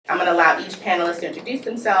I'm going to allow each panelist to introduce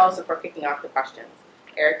themselves before kicking off the questions.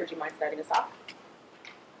 Eric, would you mind starting us off?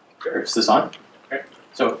 Sure. Is this on? Okay.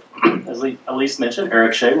 So, as Elise mentioned,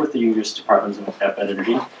 Eric Shea with the U.S. Department of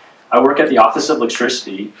Energy. I work at the Office of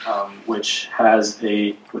Electricity,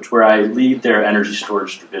 where I lead their energy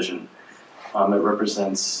storage division. It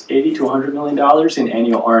represents $80 to $100 million in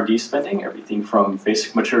annual R&D spending, everything from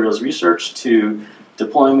basic materials research to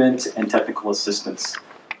deployment and technical assistance.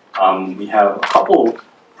 We have a couple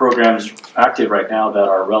programs active right now that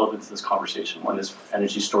are relevant to this conversation. One is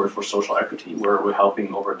energy storage for social equity, where we're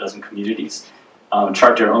helping over a dozen communities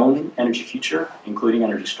chart their own energy future, including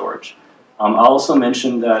energy storage. I'll also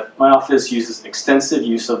mention that my office uses extensive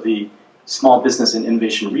use of the Small Business and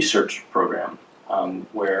Innovation Research Program,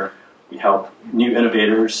 where we help new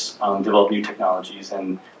innovators develop new technologies,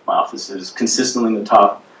 and my office is consistently in the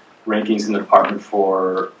top rankings in the department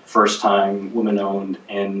for first-time women-owned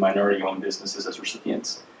and minority-owned businesses as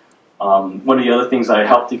recipients. One of the other things I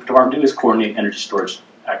help the department do is coordinate energy storage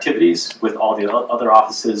activities with all the other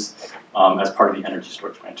offices as part of the Energy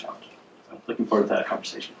Storage Grand Challenge. So looking forward to that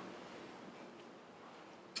conversation.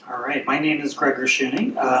 All right, my name is Greg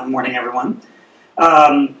Gershuni. Morning, everyone.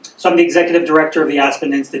 So I'm the Executive Director of the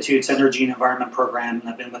Aspen Institute's Energy and Environment Program, and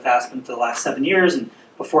I've been with Aspen for the last 7 years, and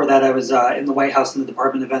before that I was in the White House in the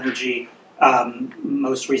Department of Energy,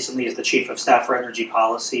 most recently as the Chief of Staff for Energy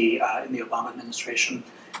Policy in the Obama administration.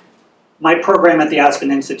 My program at the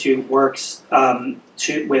Aspen Institute works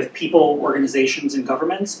with people, organizations, and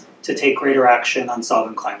governments to take greater action on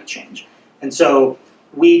solving climate change. And so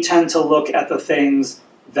we tend to look at the things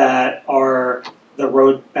that are the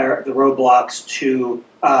roadblocks to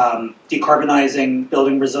decarbonizing,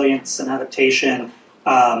 building resilience and adaptation,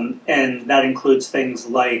 and that includes things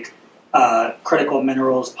like critical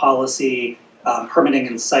minerals policy, permitting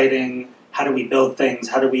and siting. How do we build things?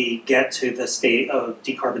 How do we get to the state of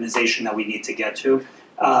decarbonization that we need to get to?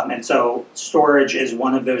 And so storage is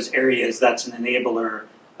one of those areas that's an enabler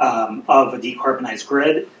of a decarbonized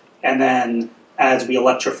grid. And then as we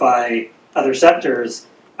electrify other sectors,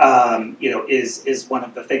 is one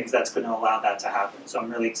of the things that's going to allow that to happen. So I'm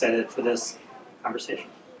really excited for this conversation.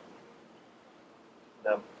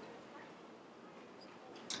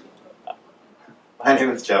 My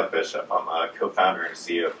name is Jeff Bishop. I'm a co-founder and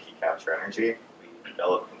CEO of Key Capture Energy. We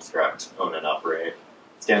develop, construct, own, and operate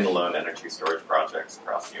standalone energy storage projects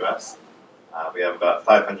across the U.S. We have about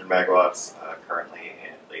 500 megawatts currently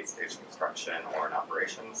in late-stage construction or in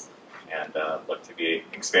operations, and look to be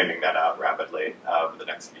expanding that out rapidly over the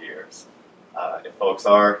next few years. If folks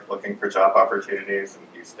are looking for job opportunities in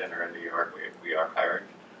Houston or in New York, we are hiring.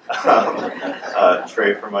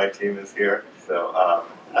 Trey from my team is here, so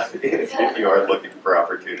if you are looking for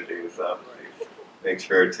opportunities, please make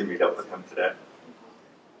sure to meet up with him today.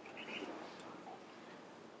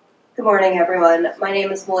 Good morning, everyone. My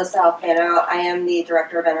name is Melissa Alfano. I am the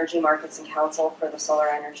Director of Energy Markets and Counsel for the Solar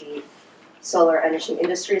Energy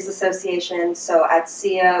Industries Association. So at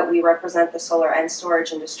SEIA, we represent the solar and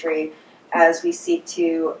storage industry as we seek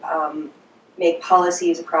to make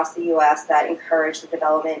policies across the U.S. that encourage the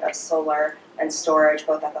development of solar and storage,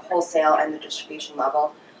 both at the wholesale and the distribution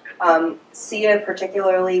level. SEIA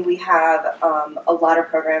particularly, we have a lot of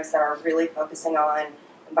programs that are really focusing on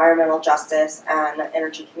environmental justice and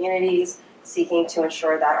energy communities, seeking to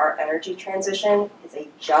ensure that our energy transition is a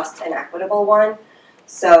just and equitable one.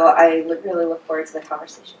 So I really look forward to the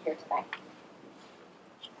conversation here today.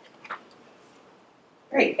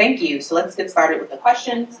 Great, thank you. So let's get started with the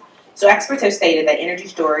questions. So experts have stated that energy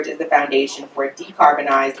storage is the foundation for a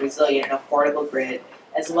decarbonized, resilient, and affordable grid,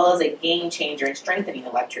 as well as a game changer in strengthening the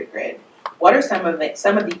electric grid. What are some of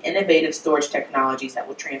the innovative storage technologies that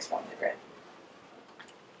will transform the grid?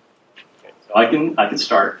 So I can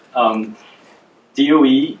start.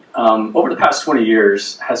 DOE, over the past 20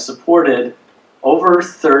 years, has supported over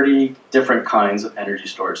 30 different kinds of energy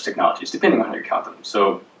storage technologies, depending on how you count them.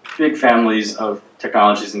 So big families of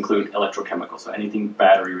technologies include electrochemicals, so anything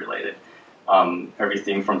battery related.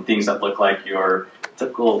 Everything from things that look like your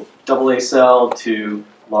typical AA cell to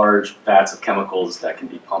large vats of chemicals that can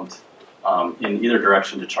be pumped in either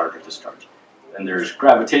direction to charge or discharge. And there's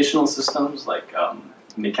gravitational systems like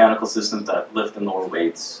mechanical systems that lift and lower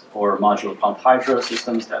weights, or modular pumped hydro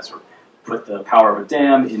systems that sort of put the power of a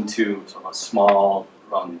dam into sort of a small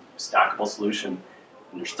stackable solution.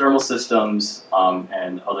 And there's thermal systems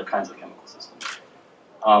and other kinds of chemical systems.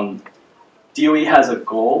 DOE has a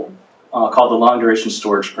goal called the Long Duration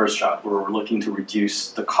Storage Earthshot, where we're looking to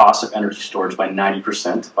reduce the cost of energy storage by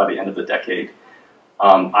 90% by the end of the decade.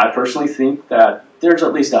 I personally think that there's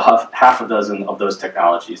at least half a dozen of those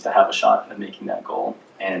technologies that have a shot at making that goal.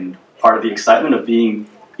 And part of the excitement of being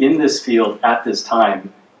in this field at this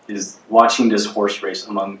time is watching this horse race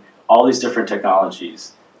among all these different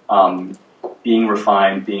technologies being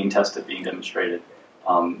refined, being tested, being demonstrated.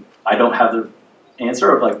 I don't have the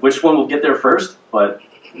answer of like which one will get there first, but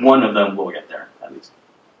one of them will get there at least.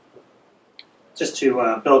 Just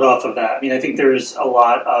to build off of that, I mean, I think there's a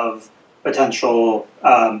lot of potential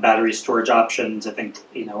battery storage options. I think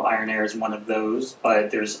Iron Air is one of those, but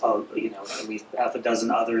there's at least half a dozen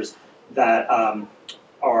others that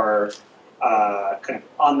are kind of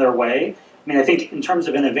on their way. I mean, I think in terms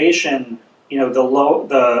of innovation,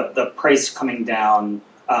 the price coming down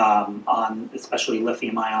on especially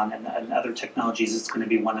lithium ion and other technologies is going to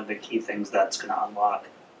be one of the key things that's going to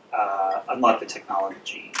unlock the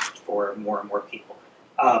technology for more and more people.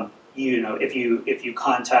 If you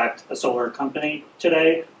contact a solar company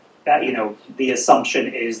today, that the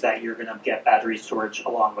assumption is that you're going to get battery storage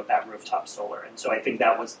along with that rooftop solar, and so I think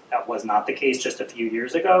that was not the case just a few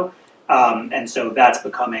years ago, and so that's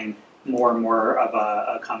becoming more and more of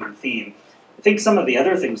a common theme. I think some of the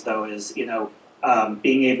other things though is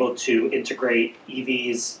being able to integrate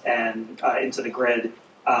EVs and into the grid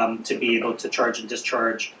to be able to charge and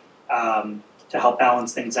discharge to help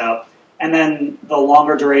balance things out. And then the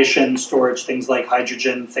longer duration storage, things like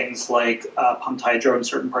hydrogen, things like pumped hydro in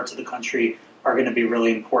certain parts of the country are going to be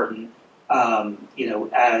really important, to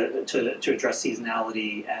address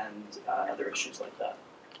seasonality and other issues like that.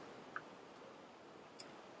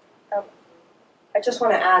 I just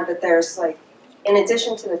want to add that there's in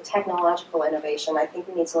addition to the technological innovation, I think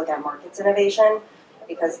we need to look at markets innovation,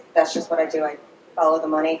 because that's just what I do. I follow the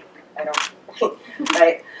money. I don't,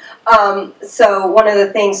 right? So one of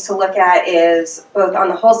the things to look at is both on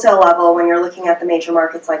the wholesale level, when you're looking at the major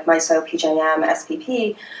markets like MISO, PJM,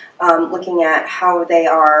 SPP, looking at how they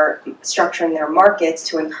are structuring their markets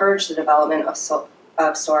to encourage the development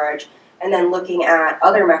of storage, and then looking at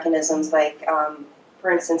other mechanisms like, for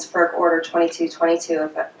instance, FERC Order 2222,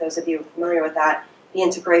 if those of you are familiar with that, the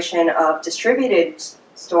integration of distributed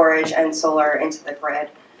storage and solar into the grid.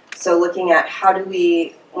 So looking at how do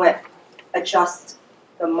we adjust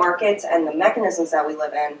the markets and the mechanisms that we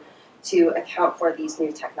live in to account for these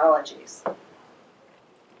new technologies.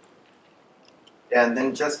 Yeah, and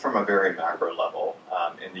then just from a very macro level,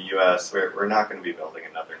 in the U.S., we're not going to be building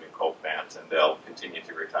another new coal plant, and they'll continue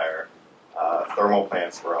to retire. Thermal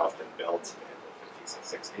plants were often built in the 50s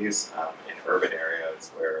and 60s in urban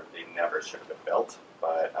areas where they never should have been built,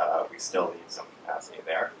 but we still need some capacity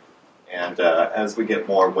there. And as we get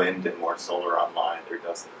more wind and more solar online, there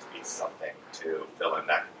does need to be something to fill in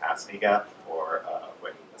that capacity gap for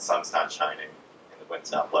when the sun's not shining and the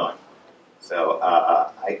wind's not blowing. So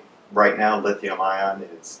right now, lithium ion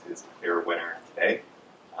is the clear winner today.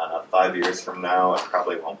 5 years from now, it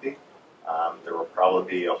probably won't be. There will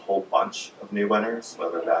probably be a whole bunch of new winners,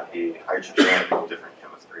 whether that be hydrogen, different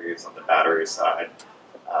chemistries on the battery side,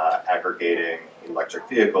 aggregating electric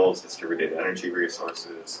vehicles, distributed energy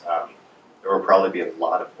resources. There will probably be a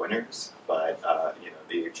lot of winners, but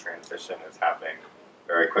the transition is happening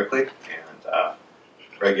very quickly, and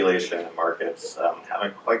regulation and markets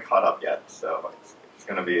haven't quite caught up yet. So it's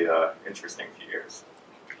going to be an interesting few years.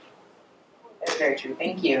 That's very true.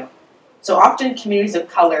 Thank you. So often communities of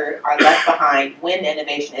color are left behind when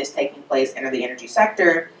innovation is taking place in the energy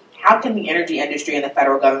sector. How can the energy industry and the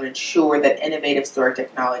federal government ensure that innovative storage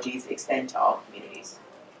technologies extend to all communities?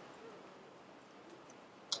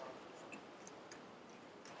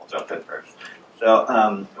 I'll jump in first.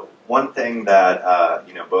 So one thing that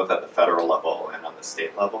both at the federal level and on the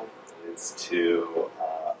state level is to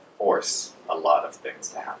force a lot of things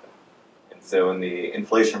to happen. And so in the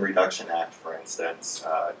Inflation Reduction Act, for instance,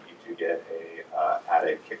 you do get a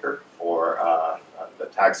added kicker for the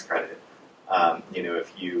tax credit.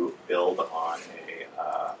 If you build on a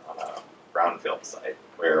brownfield site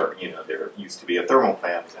where there used to be a thermal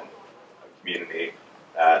plant in a community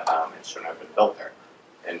that it shouldn't have been built there,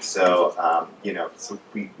 and so so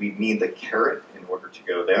we need the carrot in order to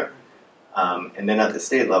go there. And then at the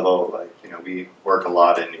state level, we work a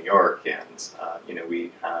lot in New York, and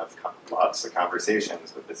we have lots of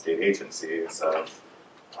conversations with the state agencies of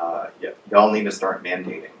y'all need to start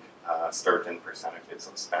mandating certain percentages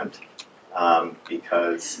of spent.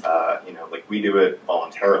 Because we do it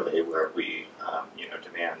voluntarily, where we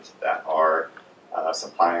demand that our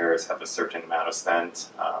suppliers have a certain amount of spent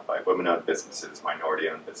by women-owned businesses,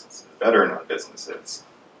 minority-owned businesses, veteran-owned businesses.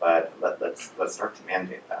 But let's start to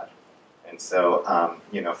mandate that. And so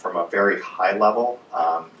from a very high level,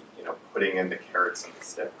 putting in the carrots and the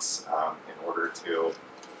sticks in order to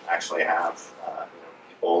actually have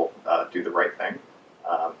people do the right thing,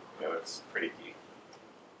 it's pretty key.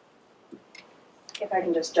 if I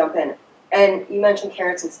can just jump in. And you mentioned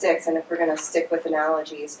carrots and sticks, and if we're going to stick with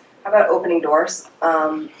analogies, how about opening doors?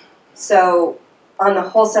 So on the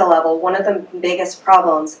wholesale level, one of the biggest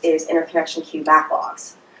problems is interconnection queue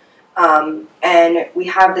backlogs. And we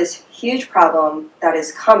have this huge problem that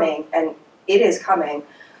is coming, and it is coming,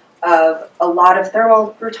 of a lot of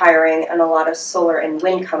thermal retiring and a lot of solar and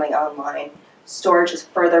wind coming online. Storage is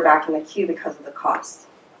further back in the queue because of the costs.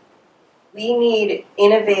 We need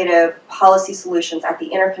innovative policy solutions at the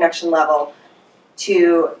interconnection level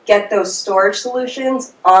to get those storage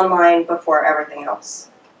solutions online before everything else.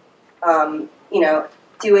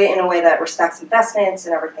 Do it in a way that respects investments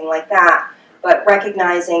and everything like that, but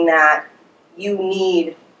recognizing that you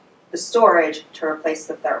need the storage to replace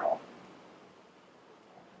the thermal.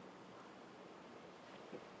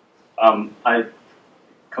 I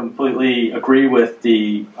completely agree with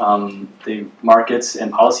the markets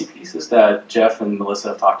and policy pieces that Jeff and Melissa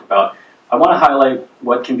have talked about. I want to highlight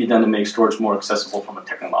what can be done to make storage more accessible from a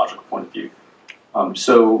technological point of view.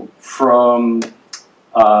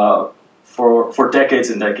 For decades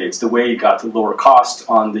and decades, the way you got to lower cost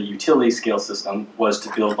on the utility scale system was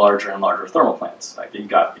to build larger and larger thermal plants. Like you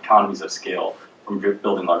got economies of scale from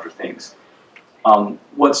building larger things.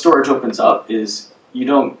 What storage opens up is you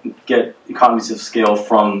don't get economies of scale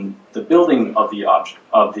from the building of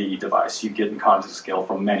the device. You get economies of scale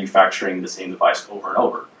from manufacturing the same device over and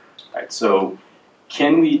over. Right? So,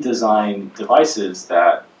 can we design devices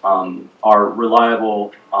that are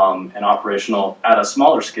reliable and operational at a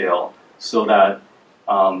smaller scale, so that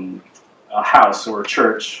a house or a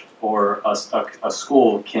church or a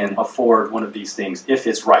school can afford one of these things if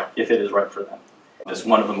it is right for them? There's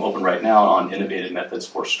one of them open right now on innovative methods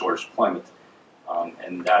for storage deployment.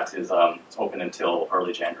 And that is open until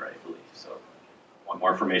early January, I believe. So, want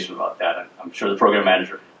more information about that? I'm sure the program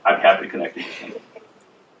manager, I'd be happy to connect you with him.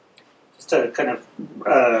 Just to kind of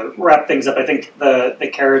wrap things up, I think the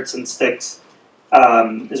carrots and sticks,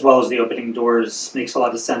 as well as the opening doors, makes a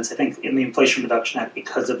lot of sense. I think in the Inflation Reduction Act,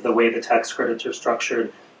 because of the way the tax credits are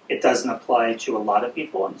structured, it doesn't apply to a lot of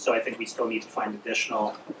people, and so I think we still need to find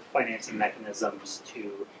additional financing mechanisms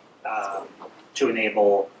to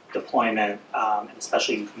enable deployment, and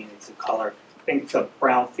especially in communities of color. I think the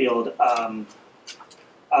brownfield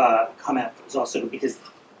comment was also good because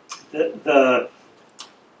the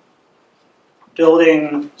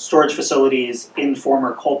building storage facilities in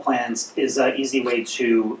former coal plants is an easy way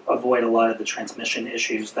to avoid a lot of the transmission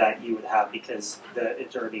issues that you would have because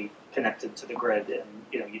it's already connected to the grid, and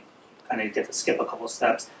you kind of get to skip a couple of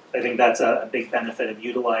steps. I think that's a big benefit of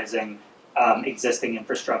utilizing existing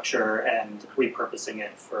infrastructure and repurposing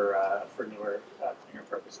it for newer, cleaner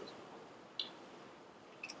purposes.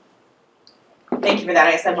 Thank you for that.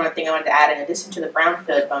 I said one thing I wanted to add. In addition to the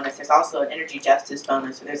brownfield bonus, there's also an energy justice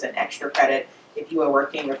bonus. So there's an extra credit if you are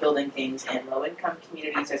working or building things in low-income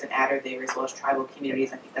communities. There's an adder there as well as tribal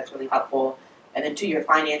communities. I think that's really helpful. And then to your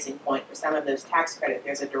financing point, for some of those tax credits,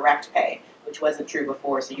 there's a direct pay, which wasn't true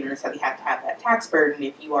before. So you don't necessarily have to have that tax burden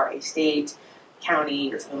if you are a state,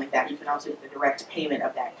 county, or something like that. You can also get the direct payment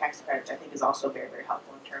of that tax credit, which I think is also very, very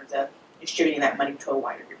helpful in terms of distributing that money to a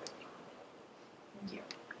wider group of people.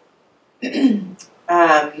 Thank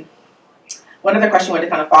you. One other question I wanted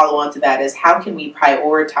to kind of follow on to that is how can we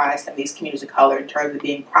prioritize some of these communities of color in terms of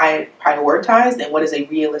being prioritized, and what is a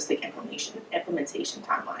realistic implementation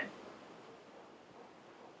timeline?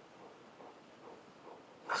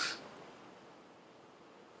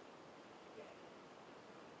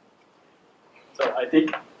 So I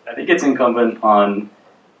think it's incumbent on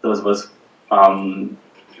those of us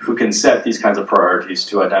who can set these kinds of priorities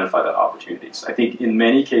to identify the opportunities. I think in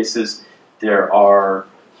many cases there are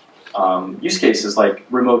use cases like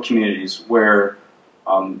remote communities where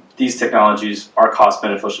these technologies are cost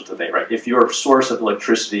beneficial today, right? If your source of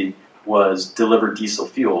electricity was delivered diesel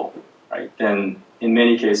fuel, right, then in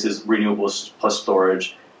many cases renewables plus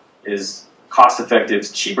storage is cost effective,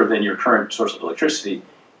 it's cheaper than your current source of electricity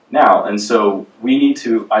now. And so we need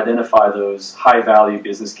to identify those high value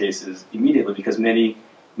business cases immediately because many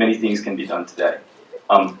things can be done today.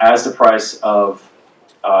 As the price of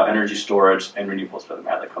energy storage and renewables, for the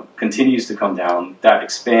matter, continues to come down, that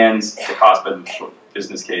expands the cost beneficial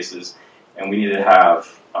business cases, and we need to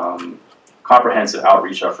have comprehensive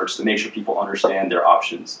outreach efforts to make sure people understand their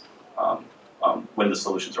options when the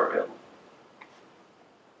solutions are available.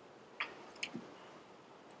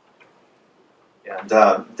 And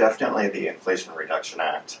definitely the Inflation Reduction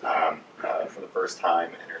Act, for the first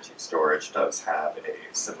time, energy storage does have a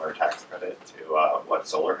similar tax credit to what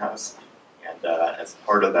solar has. And as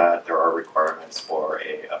part of that, there are requirements for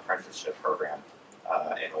an apprenticeship program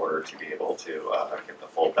in order to be able to get the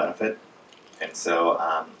full benefit. And so,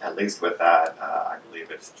 at least with that, I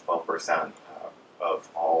believe it's 12% of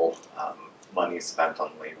all money spent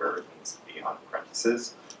on labor needs to be on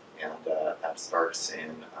apprentices, and that starts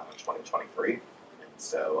in 2023. And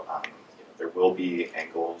so, there will be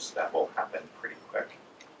angles that will happen pretty quick,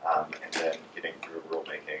 and then getting through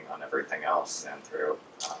rulemaking on everything else and through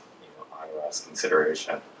IRS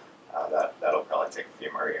consideration, that'll probably take a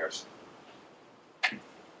few more years.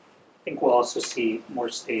 I think we'll also see more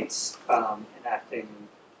states enacting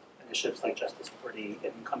initiatives like Justice 40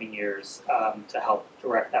 in coming years to help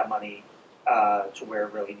direct that money to where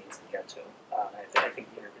it really needs to get to. I think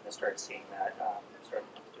you're going to start seeing that start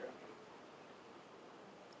to come through.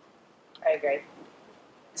 I agree.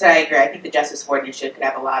 So I agree. I think the Justice 40 initiative could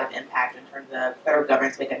have a lot of impact in terms of federal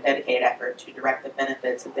governments making a dedicated effort to direct the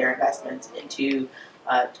benefits of their investments into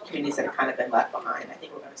communities that have kind of been left behind. I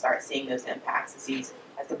think we're going to start seeing those impacts as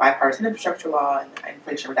the bipartisan infrastructure law and the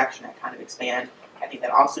Inflation Reduction Act kind of expand. I think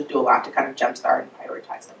that also do a lot to kind of jumpstart and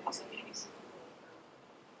prioritize some of these communities.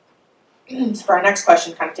 So for our next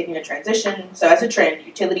question, kind of taking a transition. So as a trend,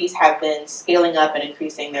 utilities have been scaling up and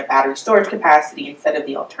increasing their battery storage capacity instead of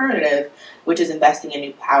the alternative, which is investing in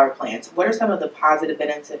new power plants. What are some of the positive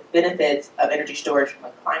benefits of energy storage from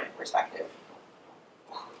a climate perspective?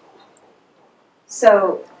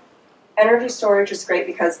 So energy storage is great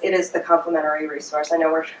because it is the complementary resource. I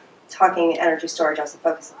know we're talking energy storage as the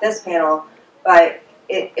focus of this panel, but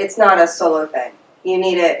it's not a solo thing. You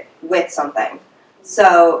need it with something.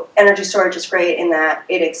 So energy storage is great in that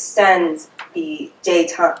it extends the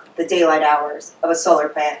daylight hours of a solar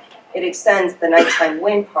plant. It extends the nighttime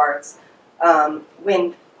wind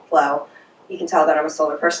wind flow. You can tell that I'm a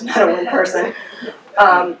solar person, not a wind person.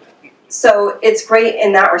 So it's great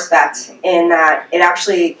in that respect, in that it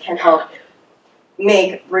actually can help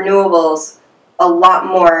make renewables a lot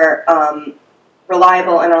more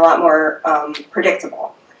reliable and a lot more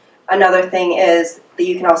predictable. Another thing is that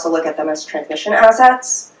you can also look at them as transmission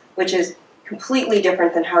assets, which is completely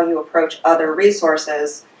different than how you approach other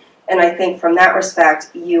resources. And I think from that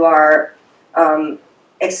respect, you are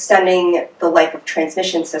extending the life of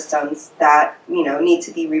transmission systems that need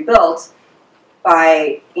to be rebuilt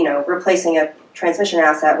by replacing a transmission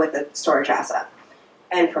asset with a storage asset.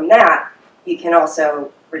 And from that, you can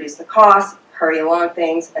also reduce the cost, hurry along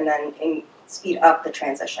things, and then speed up the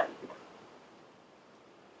transition.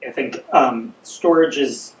 I think storage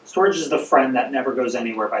is the friend that never goes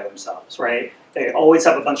anywhere by themselves, right? They always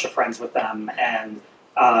have a bunch of friends with them, and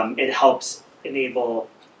it helps enable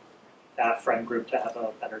that friend group to have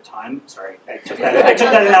a better time. Sorry, I took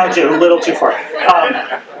that analogy a little too far.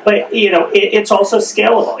 But it's also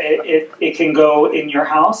scalable. It can go in your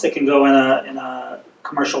house. It can go in a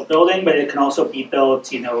commercial building, but it can also be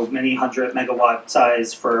built, many 100 megawatt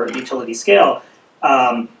size for utility scale.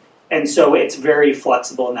 And so it's very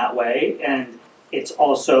flexible in that way, and it's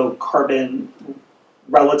also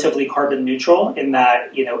relatively carbon neutral in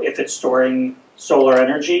that, if it's storing solar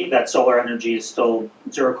energy, that solar energy is still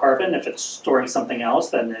zero carbon. If it's storing something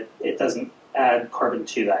else, then it doesn't add carbon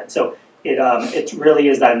to that. So it really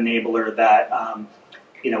is that enabler that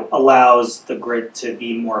allows the grid to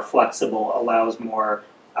be more flexible, allows more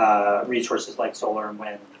resources like solar and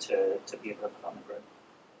wind to be able to put on the grid.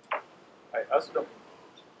 I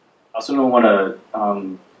also don't want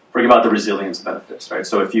to forget about the resilience benefits, right?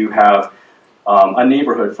 So if you have a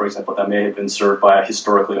neighborhood, for example, that may have been served by a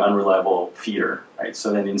historically unreliable feeder, right?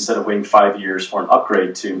 So then instead of waiting 5 years for an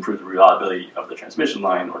upgrade to improve the reliability of the transmission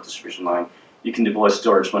line or distribution line, you can deploy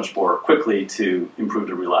storage much more quickly to improve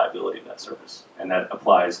the reliability of that service. And that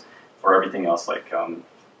applies for everything else, like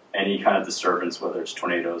any kind of disturbance, whether it's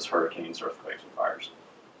tornadoes, hurricanes, earthquakes, and fires.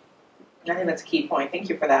 I think that's a key point. Thank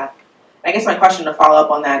you for that. I guess my question to follow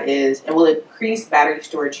up on that is, will increased battery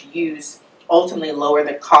storage use ultimately lower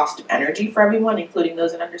the cost of energy for everyone, including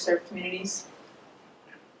those in underserved communities?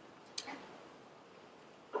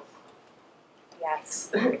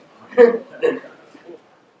 Yes.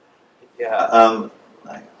 Yeah,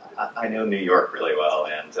 I know New York really well,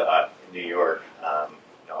 and in New York,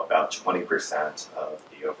 about 20% of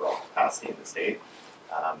the overall capacity in the state.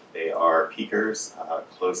 They are peakers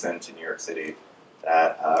close into New York City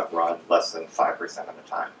that run less than 5% of the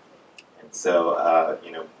time. And so,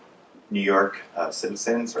 New York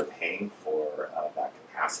citizens are paying for that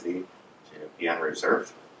capacity to be on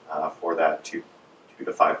reserve for that 2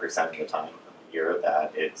 to 5% of the time of the year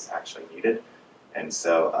that it's actually needed. And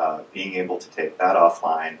so being able to take that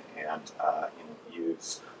offline and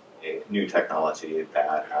use a new technology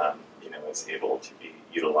that is able to be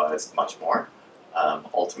utilized much more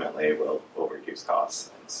ultimately will reduce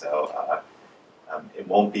costs. And so it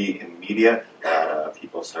won't be immediate that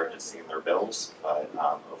people people start to see in their bills, but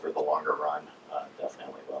over the longer run,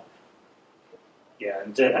 definitely will. Yeah,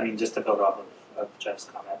 and I mean, just to build off of Jeff's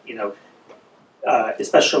comment,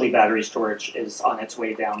 especially battery storage is on its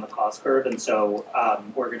way down the cost curve, and so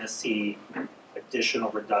we're going to see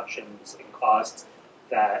additional reductions in costs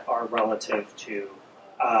that are relative to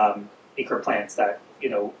peaker plants that,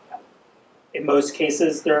 in most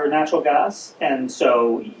cases they're natural gas, and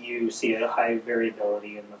so you see a high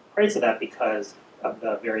variability in the price of that because of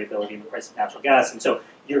the variability in the price of natural gas, and so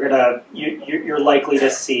you're likely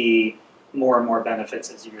to see more and more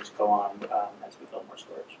benefits as years go on as we build more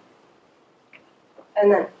storage.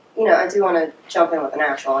 And then, I do want to jump in with an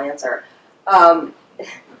actual answer.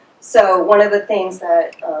 So one of the things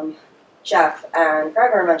that Jeff and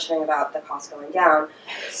Greg were mentioning about the cost going down.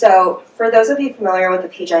 So for those of you familiar with the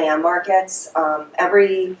PJM markets,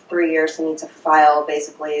 every 3 years they need to file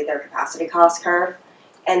basically their capacity cost curve.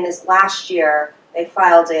 And this last year they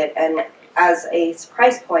filed it, and as a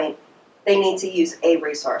price point, they need to use a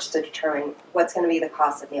resource to determine what's going to be the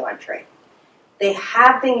cost of new entry. They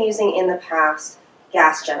have been using in the past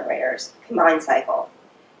gas generators, combined cycle.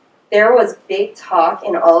 There was big talk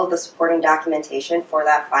in all of the supporting documentation for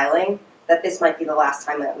that filing that this might be the last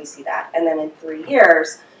time that we see that. And then in 3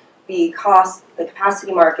 years, the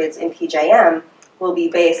capacity markets in PJM will be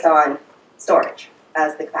based on storage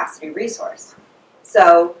as the capacity resource.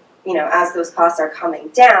 So, as those costs are coming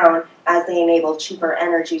down, as they enable cheaper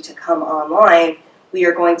energy to come online, we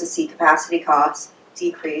are going to see capacity costs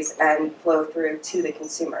decrease and flow through to the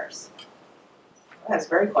consumers. That's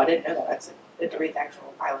very cool. I didn't know that. That's good to read the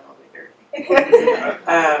actual filing all the way through.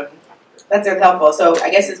 That's very helpful. So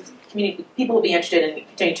I guess as people will be interested in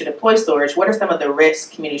continuing to deploy storage, what are some of the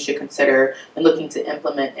risks communities should consider when looking to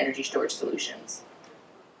implement energy storage solutions?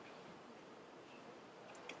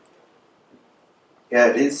 Yeah,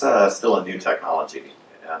 it is still a new technology,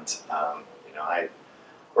 and I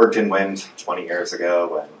worked in wind 20 years ago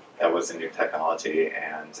when that was a new technology,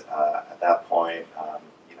 and at that point, a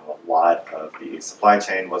lot of the supply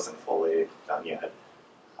chain wasn't fully done yet.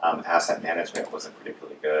 Asset management wasn't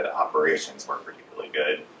particularly good. Operations weren't particularly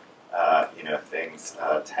good. Things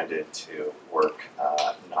tended to work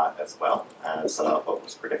not as well as what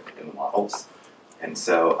was predicted in the models. And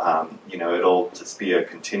so, it'll just be a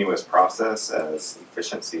continuous process as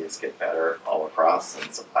efficiencies get better all across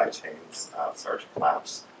and supply chains start to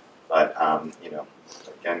collapse. But,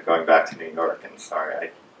 again, going back to New York, and sorry,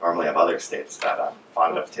 I normally have other states that I'm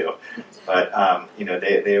fond of too. But,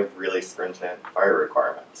 they have really stringent fire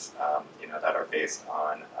requirements, that are based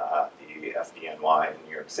on the FDNY in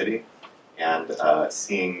New York City. And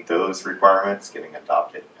seeing those requirements getting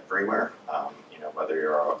adopted everywhere, whether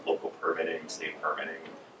you're a local permitting, state permitting,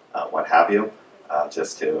 what have you,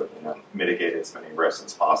 just to mitigate as many risks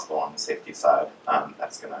as possible on the safety side,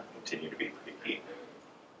 that's going to continue to be pretty key.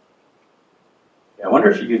 Yeah, I wonder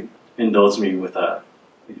if you could indulge me with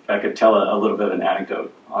if I could tell a little bit of an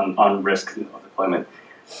anecdote on risk of deployment.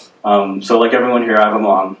 So like everyone here, I have a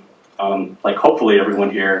mom. Like hopefully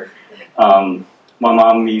everyone here, my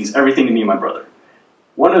mom means everything to me and my brother.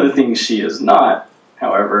 One of the things she is not,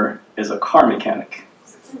 however, is a car mechanic.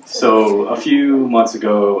 So a few months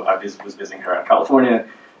ago, I was visiting her in California.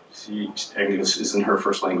 English isn't her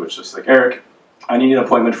first language. Just like, Eric, I need an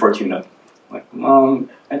appointment for a tune-up. I'm like, Mom,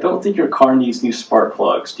 I don't think your car needs new spark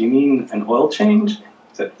plugs. Do you mean an oil change?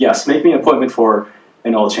 I said, yes, make me an appointment for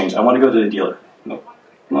an oil change. I want to go to the dealer. No,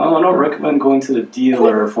 Mom, I don't recommend going to the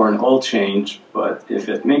dealer for an oil change, but if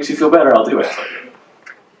it makes you feel better, I'll do it.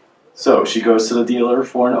 So she goes to the dealer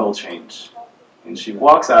for an oil change. And she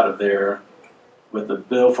walks out of there with a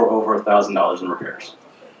bill for over $1,000 in repairs.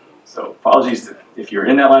 So apologies if you're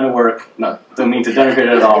in that line of work. Don't mean to denigrate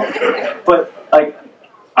it at all. But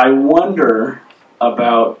I wonder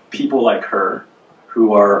about people like her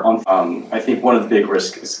who are on. I think one of the big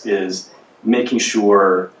risks is making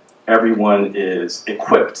sure everyone is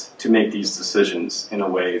equipped to make these decisions in a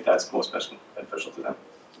way that's most beneficial to them.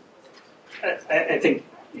 I think,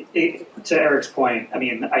 to Eric's point, I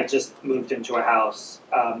mean, I just moved into a house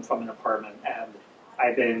from an apartment, and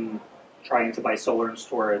I've been trying to buy solar and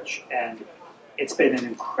storage, and it's been an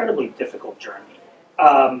incredibly difficult journey.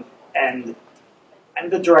 And I'm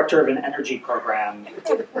the director of an energy program,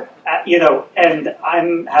 and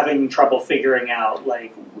I'm having trouble figuring out,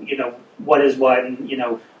 what is what,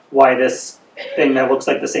 and, why this thing that looks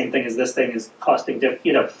like the same thing as this thing is costing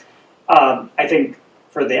different, I think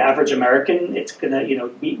for the average American, it's gonna,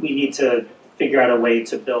 we need to figure out a way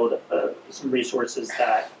to build some resources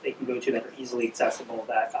that they can go to that are easily accessible.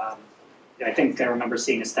 That I think I remember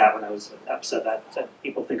seeing a stat when I was upset that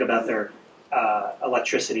people think about their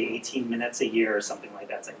electricity 18 minutes a year or something like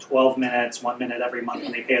that. It's like 12 minutes, 1 minute every month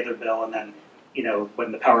when they pay their bill, and then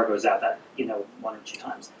when the power goes out, that 1 or 2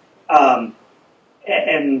 times.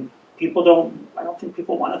 And I don't think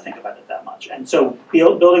people want to think about it that much. And so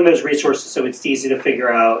building those resources so it's easy to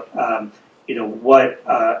figure out,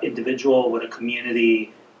 what individual, what a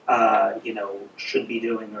community, should be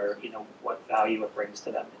doing, or what value it brings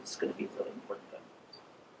to them is going to be a really important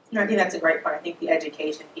thing. I think that's a great point. I think the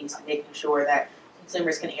education piece and making sure that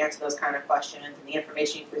consumers can answer those kind of questions and the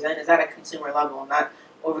information you present is at a consumer level, not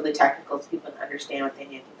overly technical, so people can understand what they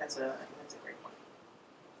need. I think that's a great point.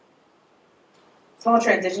 So I'll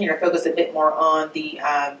transition here to focus a bit more on the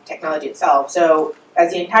technology itself. So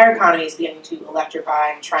as the entire economy is beginning to electrify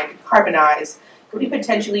and trying to decarbonize, could we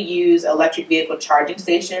potentially use electric vehicle charging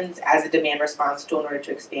stations as a demand response tool in order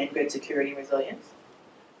to expand grid security and resilience?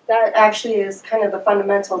 That actually is kind of the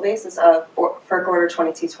fundamental basis of FERC Order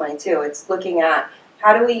 2222. It's looking at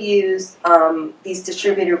how do we use these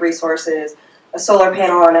distributed resources, a solar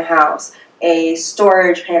panel in a house, a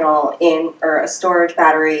storage panel or a storage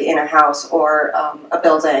battery in a house or a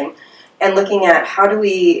building, and looking at how do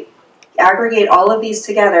we aggregate all of these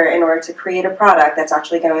together in order to create a product that's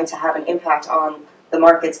actually going to have an impact on the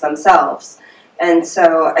markets themselves. And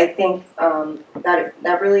so I think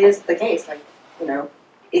that really is the case.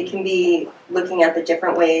 It can be looking at the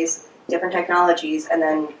different ways, different technologies, and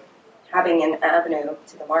then having an avenue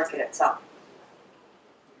to the market itself.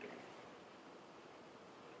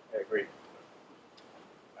 I agree.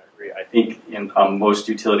 I think most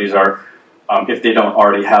utilities are, if they don't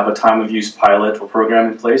already have a time of use pilot or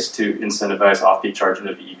program in place to incentivize off-peak charging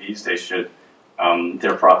of EVs, they should.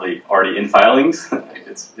 They're probably already in filings.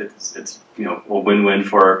 It's a win-win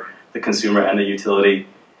for the consumer and the utility.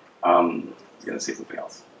 Going to say something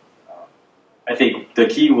else. I think the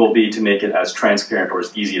key will be to make it as transparent or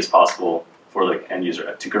as easy as possible for the end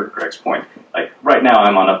user. To Greg's point, like right now,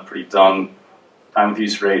 I'm on a pretty dumb time of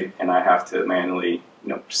use rate, and I have to manually,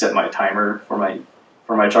 set my timer for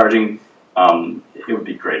my charging. It would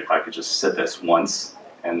be great if I could just set this once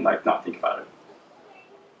and not think about it.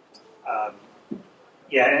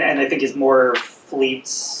 Yeah, and I think as more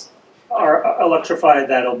fleets are electrified,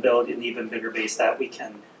 that'll build an even bigger base that we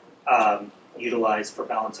can utilize for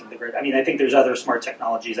balancing the grid. I mean, I think there's other smart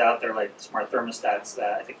technologies out there, like smart thermostats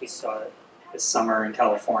that I think we saw this summer in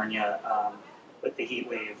California with the heat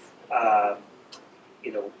wave. I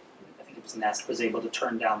think it was Nest was able to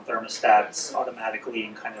turn down thermostats automatically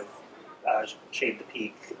and kind of shade the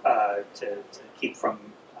peak to keep from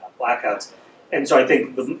blackouts. And so I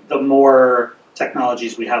think the more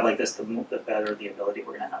technologies we have like this, the better the ability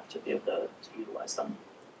we're going to have to be able to utilize them.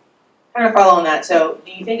 Kind of follow on that. So,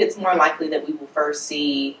 do you think it's more likely that we will first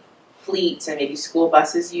see fleets and maybe school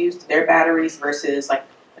buses use their batteries versus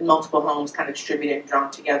multiple homes kind of distributed and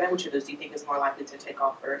drawn together? Which of those do you think is more likely to take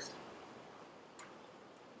off first?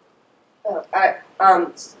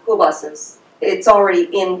 School buses. It's already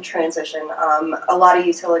in transition. A lot of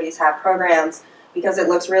utilities have programs because it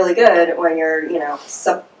looks really good when you're,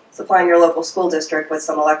 supplying your local school district with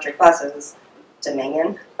some electric buses.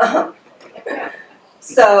 Dominion.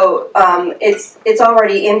 So it's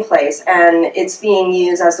already in place, and it's being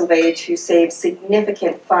used as a way to save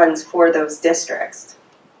significant funds for those districts.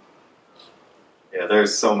 Yeah,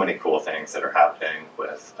 there's so many cool things that are happening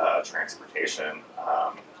with transportation,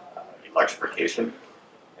 electrification.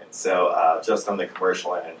 And so just on the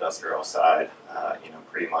commercial and industrial side,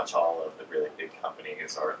 pretty much all of the really big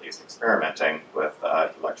companies are at least experimenting with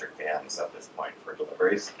electric vans at this point for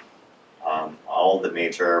deliveries. All the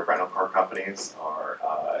major rental car companies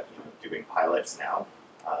are doing pilots now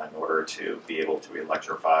in order to be able to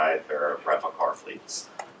electrify their rental car fleets.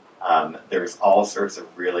 There's all sorts of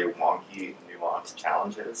really wonky, nuanced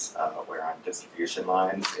challenges where on distribution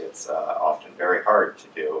lines it's often very hard to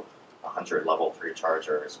do 100 level 3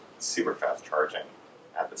 chargers with super fast charging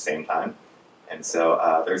at the same time. And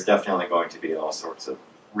so there's definitely going to be all sorts of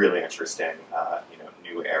really interesting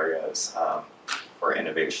new areas for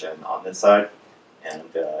innovation on this side. And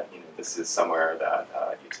this is somewhere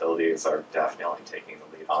that utilities are definitely taking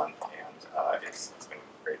the lead on, and it's been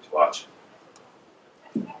great to watch.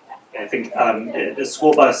 I think the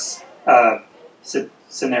school bus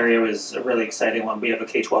scenario is a really exciting one. We have a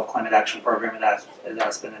K-12 climate action program at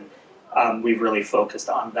Aspen, and we've really focused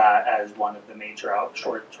on that as one of the major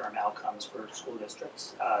short-term outcomes for school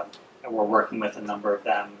districts. And we're working with a number of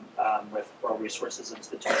them with Rural Resources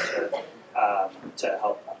Institute to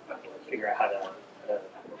help figure out how to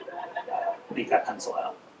make that pencil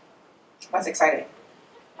out. That's exciting.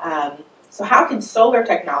 So how can solar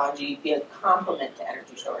technology be a complement to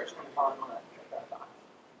energy storage? Kind of following on that thought.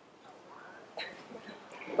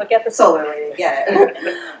 look at the solar lady, get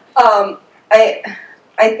it.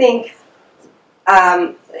 I think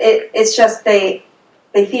it's just they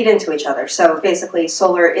feed into each other. So basically,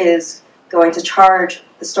 solar is going to charge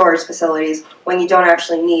the storage facilities when you don't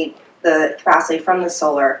actually need the capacity from the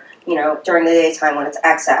solar, during the daytime when it's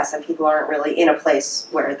excess and people aren't really in a place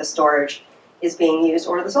where the storage is being used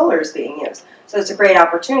or the solar is being used. So it's a great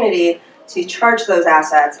opportunity to charge those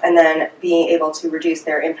assets and then being able to reduce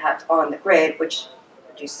their impact on the grid, which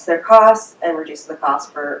reduces their costs and reduces the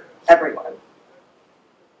cost for everyone.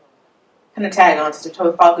 Kind of tag on to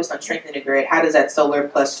focus on strengthening the grid. How does that solar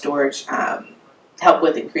plus storage help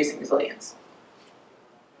with increasing resilience?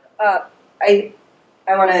 I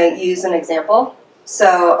want to use an example.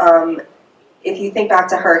 So if you think back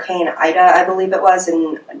to Hurricane Ida, I believe it was,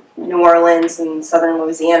 in New Orleans and southern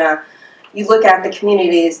Louisiana, you look at the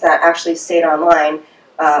communities that actually stayed online.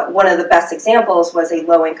 One of the best examples was a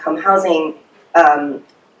low-income housing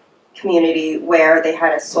community where they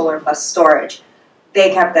had a solar plus storage.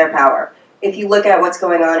 They kept their power. If you look at what's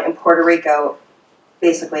going on in Puerto Rico,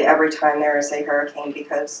 basically every time there is a hurricane,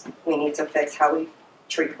 because we need to fix how we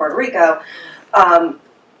treat Puerto Rico,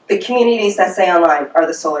 the communities that stay online are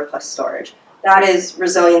the solar plus storage. That is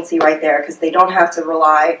resiliency right there, because they don't have to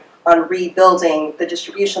rely on rebuilding the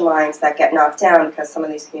distribution lines that get knocked down, because some of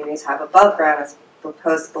these communities have above ground as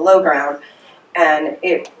opposed to below ground, and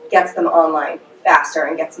it gets them online faster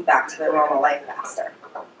and gets them back to their normal life faster.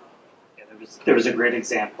 There was a great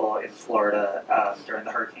example in Florida during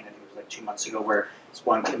the hurricane, I think it was like 2 months ago, where this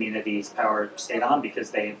one community's power stayed on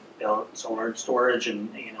because they built solar storage,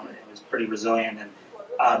 and it was pretty resilient, and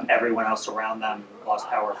everyone else around them lost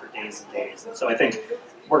power for days and days. And so I think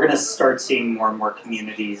we're going to start seeing more and more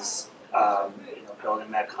communities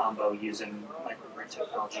building that combo using microgrid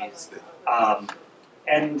technologies,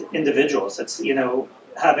 and individuals. It's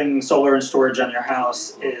having solar and storage on your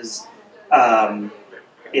house is a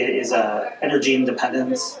energy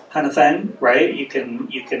independence kind of thing, right? You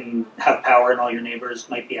can have power and all your neighbors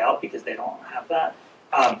might be out because they don't have that.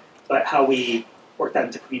 But how we work that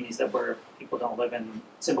into communities where people don't live in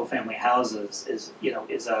single family houses is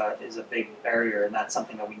a big barrier, and that's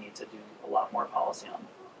something that we need to do a lot more policy on.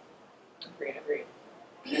 Agreed.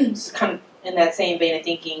 It's kind of in that same vein of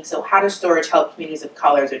thinking, so how does storage help communities of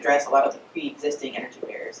color address a lot of the pre-existing energy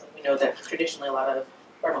barriers? We know that traditionally a lot of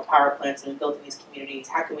thermal power plants have been built in these communities.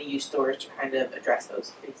 How can we use storage to kind of address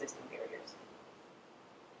those pre-existing barriers?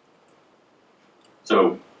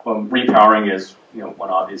 So repowering is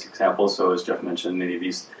one obvious example. So as Jeff mentioned, many of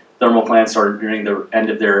these thermal plants are nearing the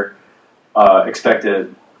end of their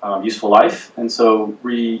expected useful life, and so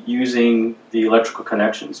reusing the electrical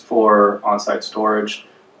connections for on-site storage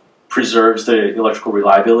preserves the electrical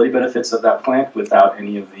reliability benefits of that plant without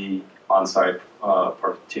any of the on-site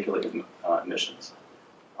particulate emissions.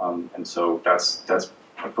 And so that's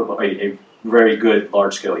a very good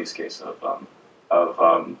large-scale use case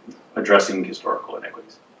of addressing historical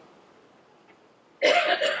inequities.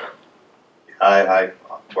 I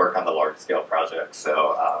work on the large-scale projects,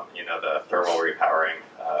 so the thermal repowering,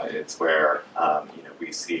 it's where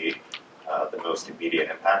we see the most immediate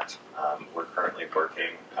impact. We're currently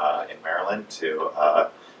working in Maryland to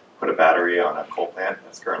put a battery on a coal plant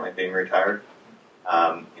that's currently being retired.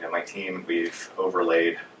 My team, we've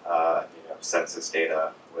overlaid census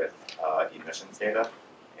data with emissions data,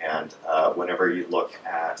 and whenever you look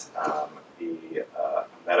at the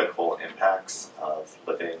medical impacts of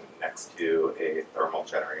living next to a thermal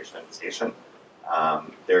generation station,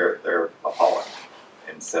 they're appalling.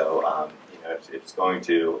 And so it's going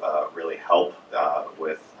to really help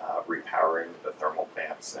with repowering the thermal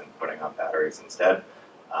plants and putting on batteries instead.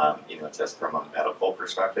 Just from a medical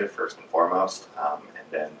perspective, first and foremost, and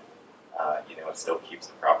then it still keeps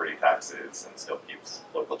the property taxes and still keeps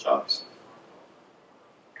local jobs.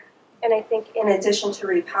 And I think in addition to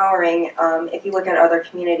repowering, if you look at other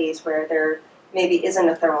communities where there maybe isn't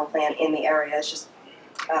a thermal plant in the area, it's just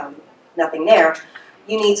nothing there,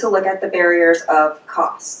 you need to look at the barriers of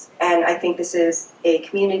costs. And I think this is a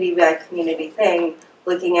community by community thing,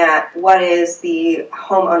 looking at what is the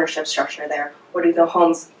home ownership structure there, what do the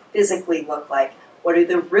homes physically look like, what do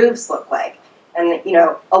the roofs look like. And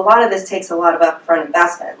a lot of this takes a lot of upfront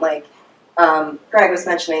investment. Like Greg was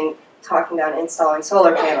mentioning, talking about installing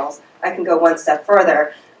solar panels. I can go one step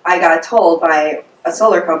further. I got told by a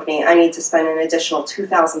solar company I need to spend an additional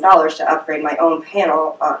 $2,000 to upgrade my own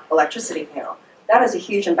panel, electricity panel. That is a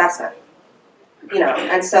huge investment.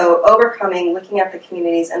 And so looking at the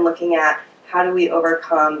communities and looking at how do we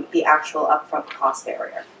overcome the actual upfront cost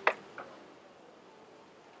barrier.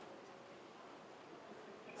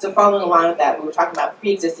 So following along with that, we were talking about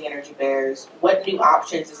pre-existing energy barriers. What new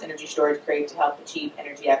options does energy storage create to help achieve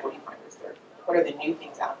energy equity for underserved? What are the new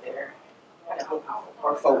things out there kind of looking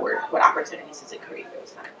more forward? What opportunities does it create for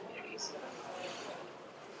those kind of communities?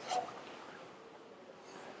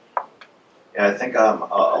 Yeah, I think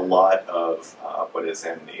a lot of what is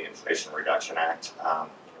in the Inflation Reduction Act,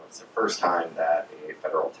 it's the first time that a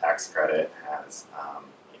federal tax credit has,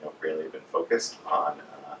 really been focused on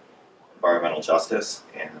environmental justice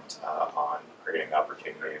and on creating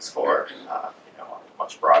opportunities for, a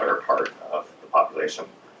much broader part of the population.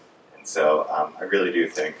 And so I really do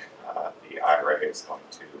think the IRA is going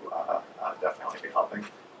to definitely be helping.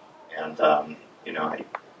 And, I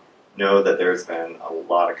know that there's been a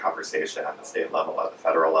lot of conversation at the state level, at the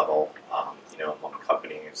federal level, among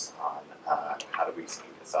companies on how do we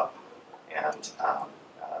speed this up. And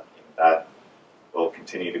that will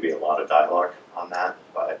continue to be a lot of dialogue on that,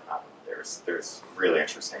 but there's really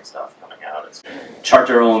interesting stuff coming out. Chart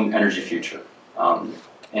their own energy future.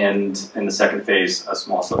 And in the second phase, a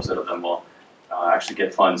small subset of them will actually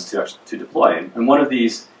get funds to deploy. And one of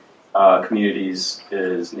these communities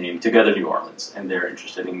is named Together New Orleans, and they're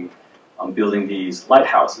interested in building these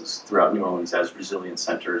lighthouses throughout New Orleans as resilience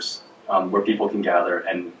centers where people can gather,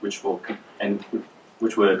 and which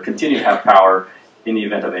would continue to have power in the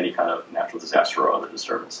event of any kind of natural disaster or other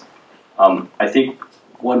disturbance. I think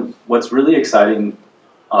what's really exciting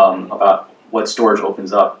about what storage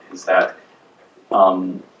opens up is that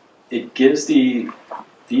it gives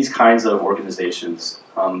these kinds of organizations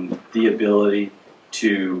the ability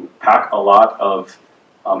to pack a lot of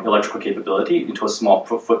electrical capability into a small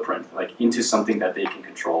footprint, like into something that they can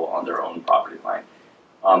control on their own property line,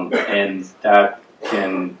 and that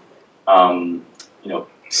can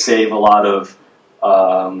save a lot of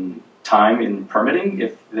time in permitting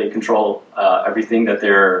if they control everything that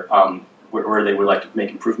they're where they would like to make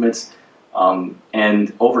improvements.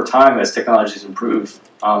 And over time, as technologies improve,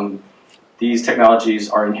 these technologies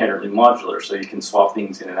are inherently modular, so you can swap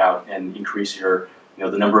things in and out and increase your,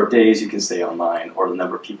 the number of days you can stay online or the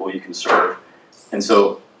number of people you can serve. And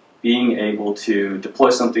so being able to deploy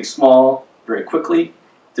something small very quickly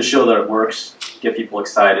to show that it works, get people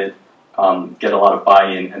excited, get a lot of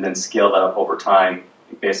buy-in, and then scale that up over time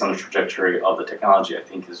based on the trajectory of the technology, I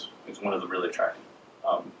think is one of the really attractive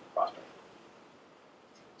prospects.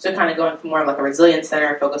 So kind of going from more of like a resilience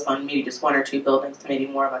center focused on maybe just one or two buildings to maybe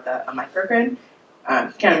more of like a microgrid.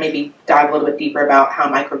 Kind of maybe dive a little bit deeper about how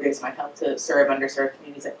microgrids might help to serve underserved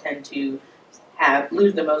communities that tend to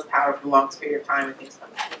lose the most power for the longest period of time when things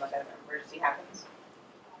like an emergency happens.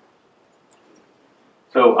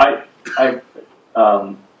 So I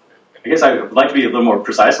guess I would like to be a little more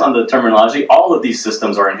precise on the terminology. All of these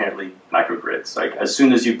systems are inherently microgrids. Like as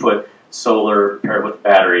soon as you put solar paired with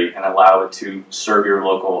battery and allow it to serve your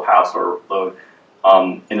local house or load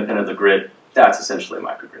independent of the grid, that's essentially a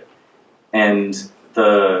microgrid. And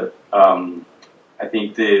I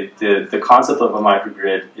think the concept of a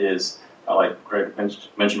microgrid is, like Greg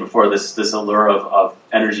mentioned before, this allure of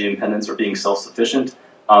energy independence or being self-sufficient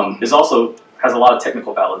has a lot of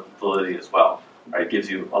technical validity as well. Right? It gives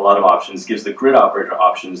you a lot of options, gives the grid operator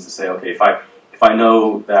options to say, okay, if I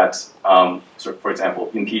know that, so for example,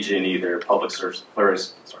 in PG&E, there are public service power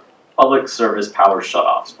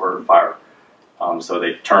shutoffs for fire. So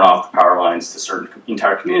they turn off the power lines to certain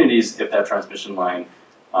entire communities if that transmission line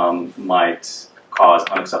might cause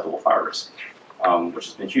unacceptable fire risk, which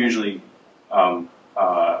has been hugely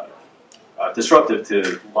disruptive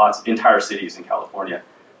to entire cities in California.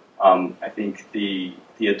 I think the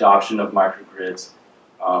adoption of microgrids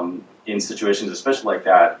in situations especially like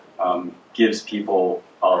that gives people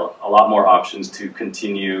a lot more options to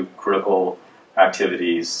continue critical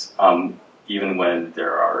activities even when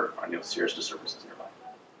there are serious disturbances nearby.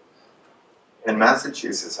 And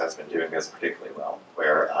Massachusetts has been doing this particularly well,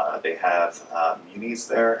 where they have munis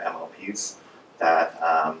there, MLPs, that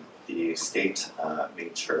the state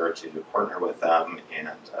made sure to partner with them and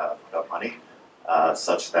put up money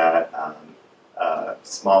such that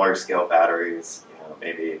smaller scale batteries,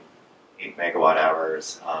 maybe 8 megawatt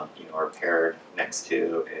hours, are paired next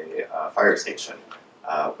to a fire station,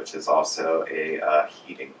 which is also a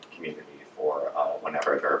heating community for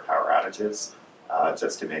whenever there are power outages,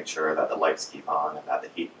 just to make sure that the lights keep on and that the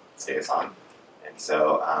heat stays on. And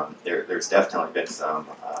so there's definitely been some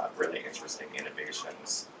really interesting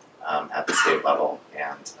innovations at the state level,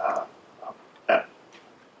 and that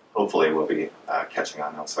hopefully will be catching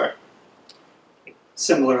on elsewhere.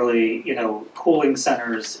 Similarly, cooling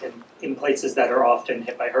centers in places that are often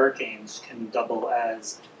hit by hurricanes can double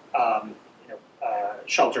as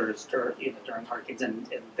shelters during hurricanes, and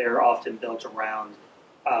they're often built around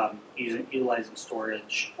utilizing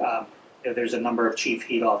storage. There's a number of chief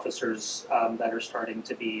heat officers that are starting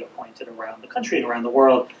to be appointed around the country and around the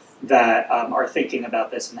world that are thinking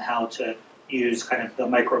about this and how to use kind of the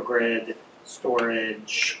microgrid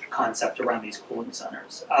storage concept around these cooling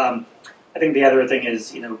centers. I think the other thing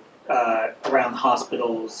is, around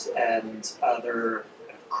hospitals and other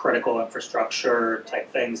critical infrastructure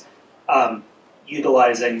type things,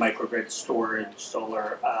 utilizing microgrid storage,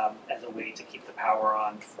 solar, as a way to keep the power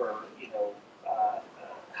on for,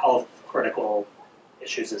 health critical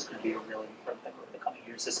issues is going to be a really important thing over the coming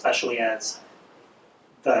years, especially as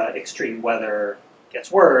the extreme weather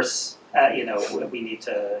gets worse. We need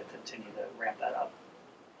to continue to ramp that up.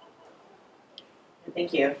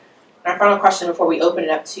 Thank you. Our final question before we open it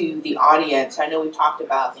up to the audience. I know we've talked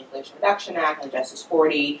about the Inflation Reduction Act and Justice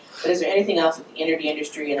 40, but is there anything else that the energy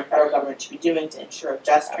industry and the federal government should be doing to ensure a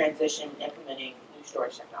just transition in implementing new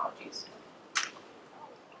storage technologies?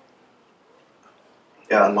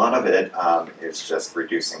 Yeah, a lot of it is just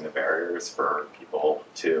reducing the barriers for people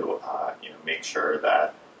to, make sure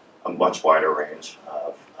that a much wider range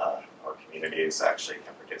of our communities actually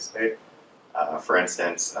can participate. For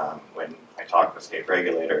instance, when I talk with state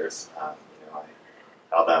regulators, I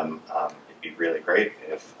tell them it'd be really great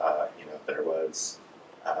if there was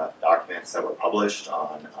documents that were published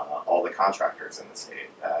on all the contractors in the state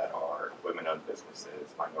that are women-owned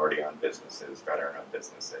businesses, minority-owned businesses, veteran-owned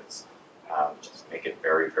businesses. Just make it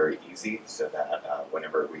very, very easy so that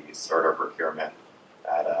whenever we start our procurement,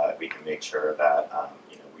 that we can make sure that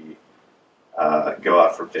we go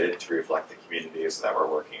out for bid to reflect the communities that we're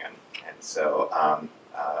working in. And so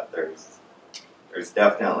there's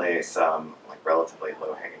definitely some relatively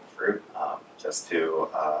low-hanging fruit just to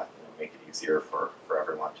make it easier for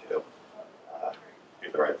everyone to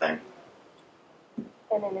do the right thing.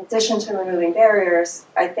 And in addition to removing barriers,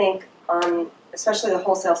 I think on especially the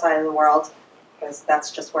wholesale side of the world, because that's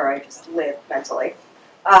just where I just live mentally,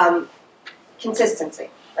 consistency,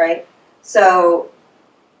 right? So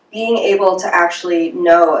being able to actually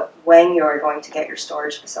know when you're going to get your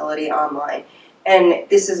storage facility online. And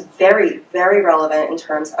this is very, very relevant in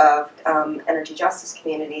terms of energy justice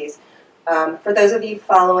communities. For those of you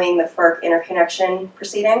following the FERC interconnection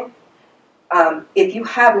proceeding, if you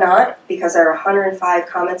have not, because there are 105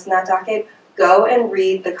 comments in that docket, go and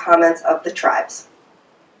read the comments of the tribes.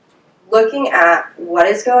 Looking at what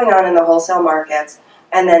is going on in the wholesale markets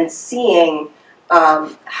and then seeing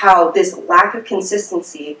how this lack of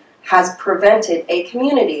consistency has prevented a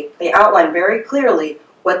community. They outlined very clearly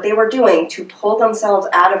what they were doing to pull themselves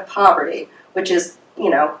out of poverty, which is,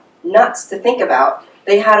 nuts to think about.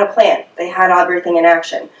 They had a plan. They had everything in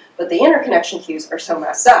action. But the interconnection queues are so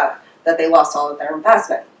messed up that they lost all of their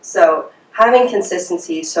investment. So having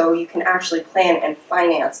consistency so you can actually plan and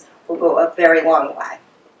finance will go a very long way.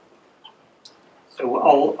 So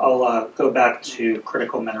I'll go back to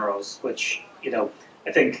critical minerals, which,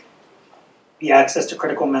 I think the access to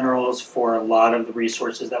critical minerals for a lot of the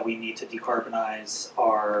resources that we need to decarbonize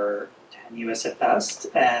are tenuous at best.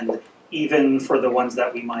 And even for the ones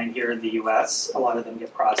that we mine here in the US, a lot of them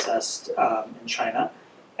get processed in China.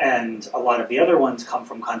 And a lot of the other ones come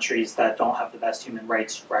from countries that don't have the best human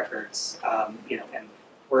rights records, and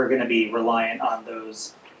we're going to be reliant on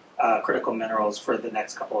those critical minerals for the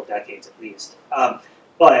next couple of decades at least.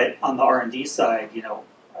 But on the R&D side,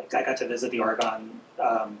 I got to visit the Argonne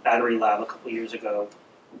battery lab a couple of years ago,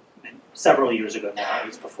 several years ago now, it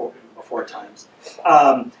was before times.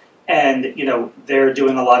 And they're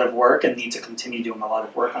doing a lot of work and need to continue doing a lot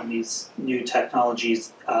of work on these new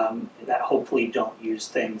technologies that hopefully don't use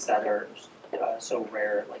things that are so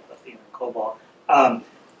rare like lithium and cobalt.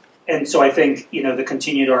 And so I think the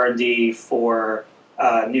continued R&D for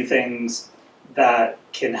new things that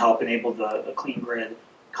can help enable the clean grid,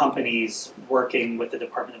 companies working with the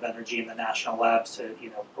Department of Energy and the national labs to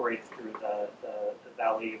break through the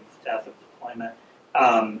valley of death of deployment,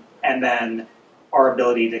 and then our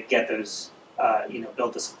ability to get those,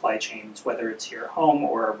 build the supply chains, whether it's here at home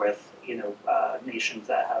or with, nations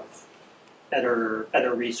that have better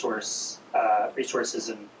resources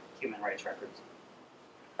and human rights records.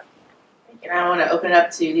 Thank you. And I want to open it up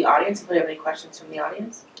to the audience if we have any questions from the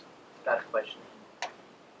audience. Got a question.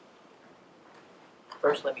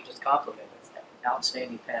 First, let me just compliment this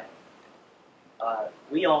outstanding panel.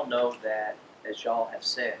 We all know that, as y'all have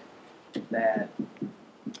said, that.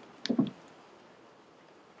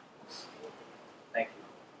 Thank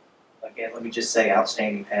you. Again, let me just say,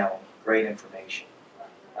 outstanding panel, great information.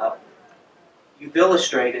 You've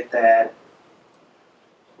illustrated that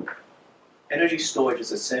energy storage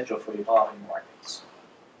is essential for evolving markets.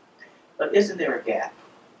 But isn't there a gap?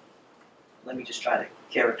 Let me just try to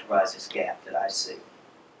characterize this gap that I see.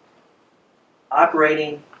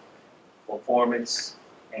 Operating, performance,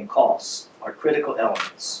 and costs are critical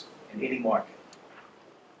elements in any market.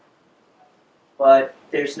 But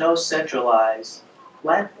there's no centralized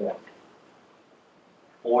platform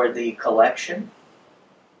for the collection,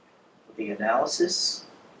 the analysis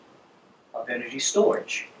of energy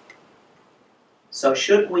storage. So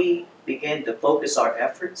should we begin to focus our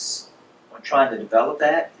efforts on trying to develop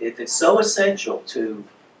that? If it's so essential to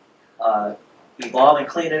evolving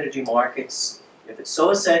clean energy markets, if it's so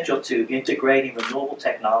essential to integrating renewable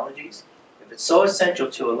technologies, if it's so essential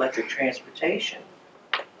to electric transportation,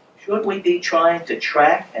 should we be trying to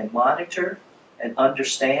track and monitor and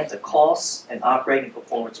understand the costs and operating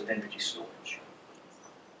performance of energy storage?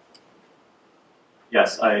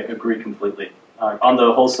 Yes, I agree completely. On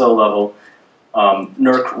the wholesale level,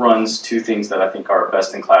 NERC runs two things that I think are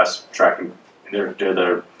best in class tracking. They're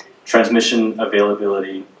the transmission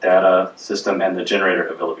availability data system and the generator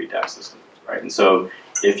availability data system, right? And so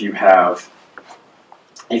if you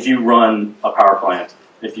run a power plant,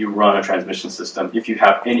 if you run a transmission system, if you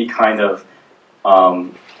have any kind of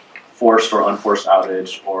forced or unforced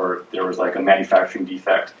outage, or there was like a manufacturing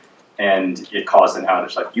defect and it caused an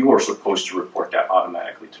outage, like you are supposed to report that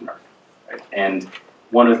automatically to NERC, right? And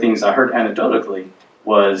one of the things I heard anecdotally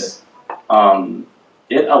was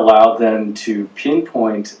it allowed them to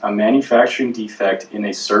pinpoint a manufacturing defect in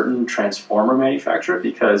a certain transformer manufacturer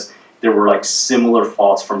because there were like similar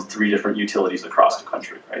faults from 3 different utilities across the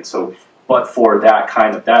country, right? So, but for that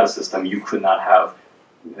kind of data system, you could not have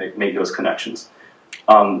made those connections.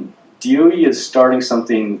 DOE is starting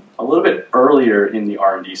something a little bit earlier in the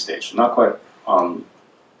R&D stage, not quite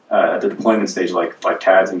at the deployment stage like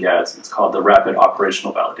TADS and GADS. It's called the Rapid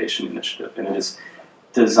Operational Validation Initiative, and it is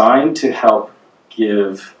designed to help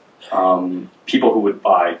give people who would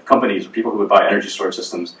buy, companies or people who would buy energy storage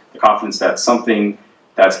systems, the confidence that something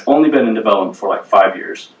that's only been in development for like 5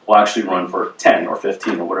 years will actually run for 10 or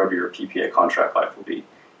 15 or whatever your PPA contract life will be.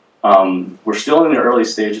 We're still in the early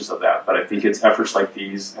stages of that, but I think it's efforts like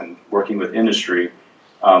these and working with industry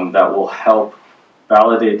that will help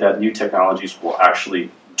validate that new technologies will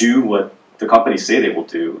actually do what the companies say they will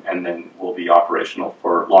do, and then will be operational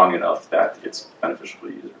for long enough that it's beneficial to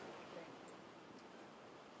the user.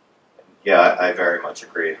 Yeah, I very much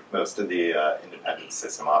agree. Most of the independent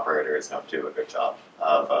system operators don't do a good job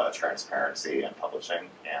of transparency and publishing,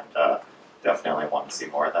 and definitely want to see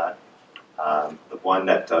more of that. The one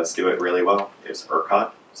that does do it really well is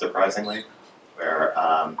ERCOT, surprisingly, where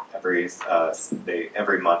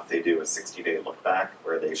every month they do a 60-day look back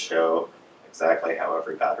where they show exactly how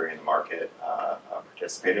every battery in the market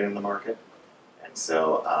participated in the market. And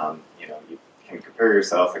so, you know, you can compare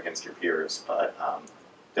yourself against your peers, but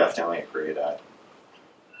definitely agree that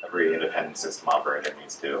every independent system operator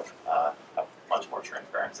needs to have much more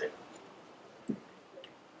transparency.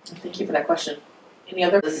 Thank you for that question. Any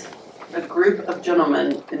other? A group of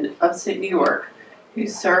gentlemen in upstate New York who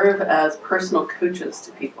serve as personal coaches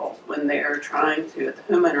to people when they're trying to, at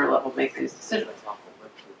the homeowner level, make these decisions.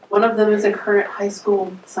 One of them is a current high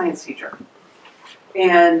school science teacher.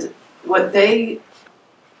 And what they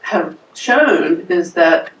have shown is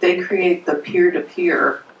that they create the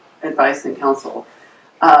peer-to-peer advice and counsel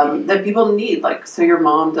that people need. Like, so your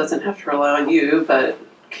mom doesn't have to rely on you, but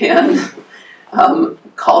can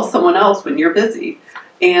call someone else when you're busy.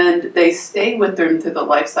 And they stay with them through the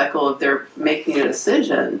life cycle of their making a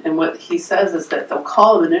decision. And what he says is that they'll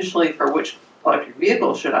call them initially for which electric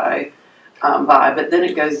vehicle should I buy, but then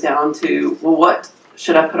it goes down to, well, what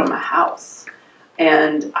should I put on my house?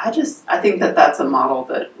 And I think that that's a model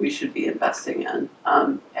that we should be investing in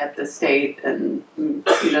at the state and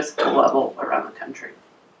municipal level around the country.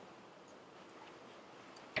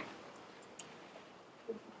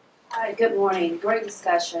 Hi, good morning. Great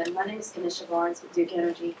discussion. My name is Kanisha Barnes with Duke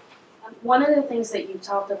Energy. One of the things that you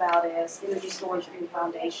talked about is energy storage being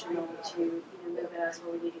foundational to move us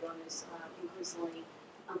where we need to go in this increasingly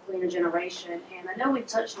cleaner generation. And I know we've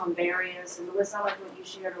touched on barriers, and Melissa, I like what you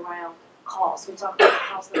shared around cost. We talked about the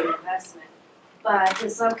cost of the investment. But in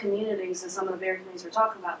some communities, and some of the very things we're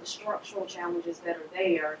talking about, the structural challenges that are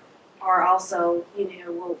there are also,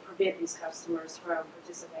 will prevent these customers from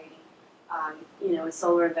participating in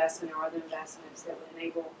solar investment or other investments that would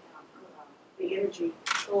enable the energy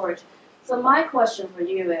storage. So my question for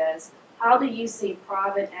you is, how do you see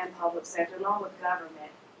private and public sector, along with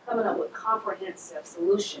government, coming up with comprehensive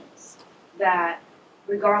solutions that,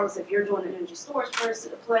 regardless if you're doing an energy storage first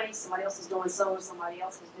at a place, somebody else is doing solar, somebody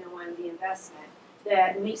else is doing the investment,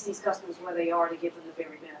 that meets these customers where they are to give them the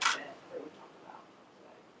very benefit that we talked about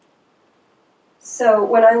So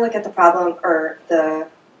when I look at the problem or the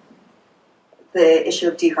issue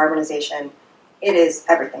of decarbonization, it is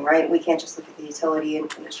everything, right? We can't just look at the utility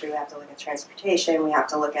industry. We have to look at transportation. We have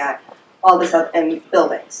to look at all this other, and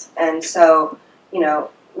buildings. And so,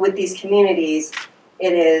 with these communities,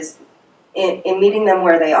 it is in meeting them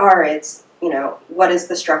where they are. It's what is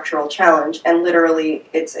the structural challenge, and literally,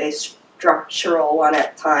 it's a structural one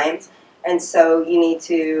at times. And so, you need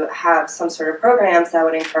to have some sort of programs that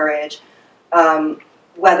would encourage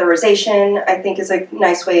weatherization. I think is a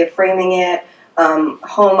nice way of framing it.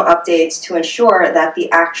 Home updates to ensure that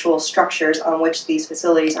the actual structures on which these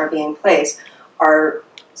facilities are being placed are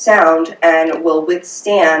sound and will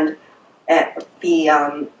withstand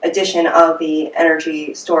the addition of the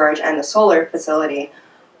energy storage and the solar facility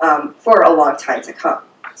for a long time to come,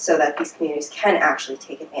 so that these communities can actually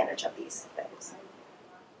take advantage of these things.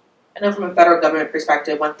 I know from a federal government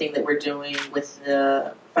perspective, one thing that we're doing with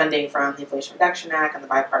the funding from the Inflation Reduction Act and the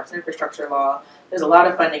Bipartisan Infrastructure Law, there's a lot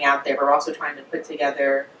of funding out there, but we're also trying to put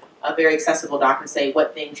together a very accessible doc and say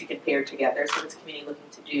what things you can pair together. So if it's a community looking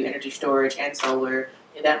to do energy storage and solar,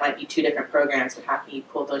 that might be two different programs, but how can you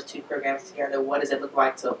pull those two programs together? What does it look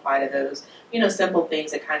like to apply to those, simple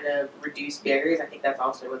things that kind of reduce barriers? I think that's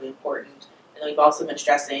also really important. And we've also been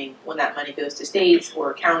stressing when that money goes to states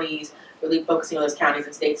or counties, really focusing on those counties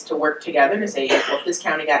and states to work together to say, well, if this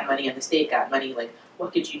county got money and the state got money, like,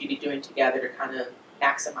 what could you be doing together to kind of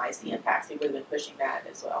maximize the impacts? We've really been pushing that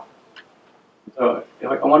as well. So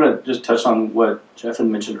I want to just touch on what Jeff had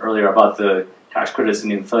mentioned earlier about the tax credits in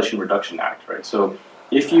the Inflation Reduction Act, right? So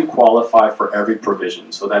if you qualify for every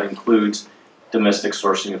provision, so that includes domestic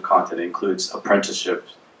sourcing of content, it includes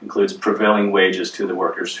apprenticeships, includes prevailing wages to the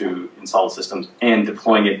workers who install systems and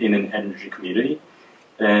deploying it in an energy community,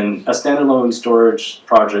 then a standalone storage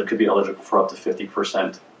project could be eligible for up to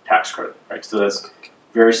 50% tax credit, right? So that's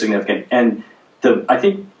very significant. And I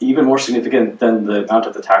think even more significant than the amount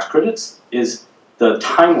of the tax credits is the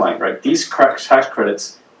timeline, right? These tax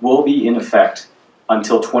credits will be in effect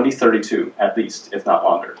until 2032, at least, if not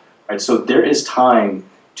longer, right? So there is time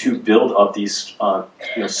to build up these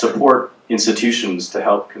support institutions to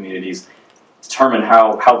help communities determine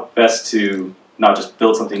how best to not just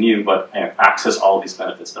build something new, but access all of these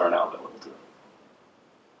benefits that are now available to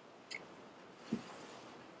them.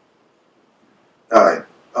 Hi,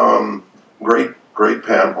 great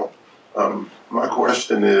panel. My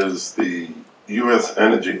question is, the U.S.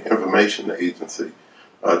 Energy Information Agency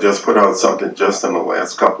just put out something just in the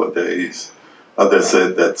last couple of days that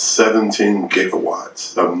said that 17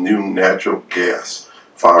 gigawatts of new natural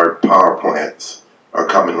gas-fired power plants are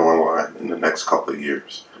coming online in the next couple of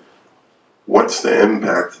years. What's the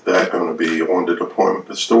impact of that going to be on the deployment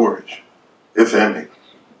of storage, if any?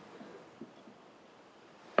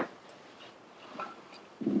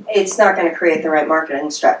 It's not going to create the right market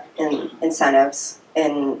incentives.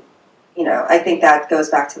 And, I think that goes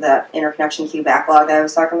back to that interconnection queue backlog that I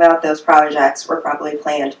was talking about. Those projects were probably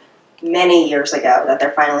planned many years ago that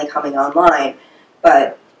they're finally coming online.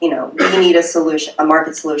 But, we need a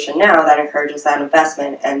market solution now that encourages that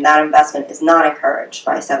investment, and that investment is not encouraged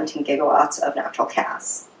by 17 gigawatts of natural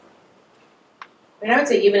gas. I would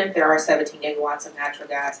say even if there are 17 gigawatts of natural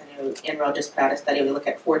gas, I know NREL just put out a study. We look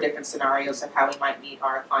at 4 different scenarios of how we might meet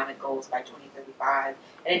our climate goals by 2035.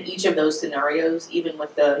 And in each of those scenarios, even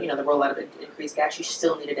with the the rollout of increased gas, you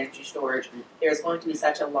still needed energy storage. There's going to be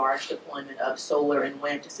such a large deployment of solar and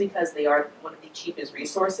wind just because they are one of the cheapest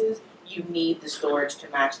resources. You need the storage to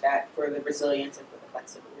match that for the resilience and for the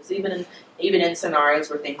flexibility. So even in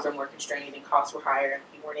scenarios where things are more constrained and costs were higher and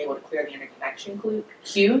you weren't able to clear the interconnection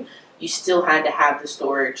queue, you still had to have the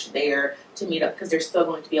storage there to meet up because there's still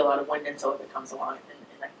going to be a lot of wind and solar that comes along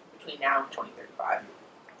in between now and 2035.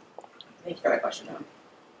 Thank you for that question, though.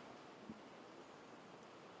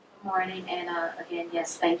 Good morning, and again,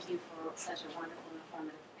 yes, thank you for such a wonderful and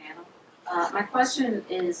informative panel. My question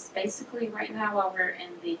is basically right now while we're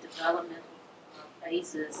in the developmental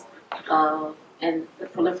phases of and the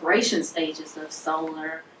proliferation stages of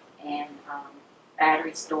solar and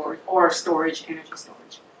battery storage or energy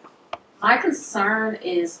storage. My concern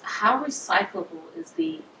is how recyclable is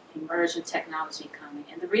the emerging technology coming?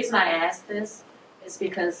 And the reason I ask this is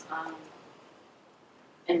because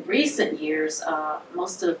in recent years,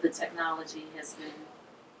 most of the technology has been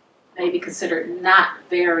maybe considered not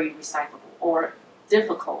very recyclable or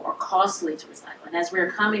difficult or costly to recycle. And as we're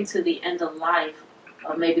coming to the end of life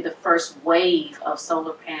of maybe the first wave of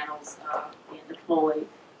solar panels being deployed,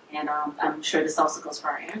 and I'm sure this also goes for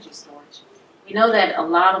our energy storage, we know that a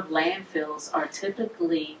lot of landfills are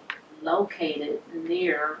typically located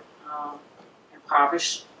near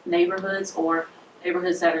impoverished neighborhoods or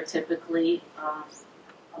neighborhoods that are typically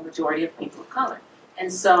a majority of people of color.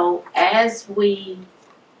 And so as we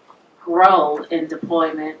grow in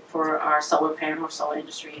deployment for our solar panel or solar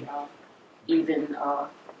industry, even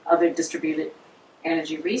other distributed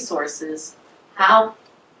energy resources, how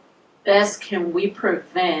best can we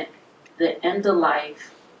prevent the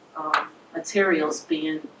end-of-life materials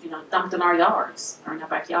being, dumped in our yards or in our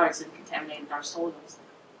backyards and contaminating our soils?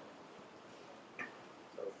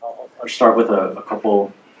 I'll start with a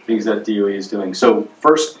couple things that DOE is doing. So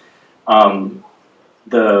first,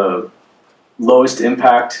 the lowest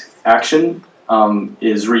impact action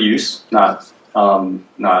is reuse,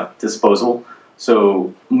 not disposal.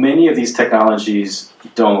 So many of these technologies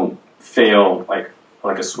don't fail like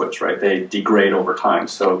a switch, right? They degrade over time.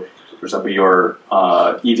 So, for example, your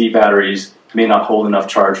EV batteries may not hold enough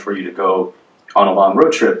charge for you to go on a long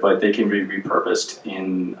road trip, but they can be repurposed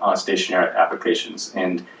in stationary applications.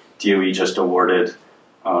 And DOE just awarded,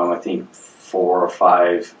 I think, 4 or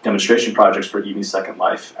 5 demonstration projects for EV Second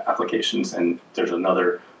Life applications, and there's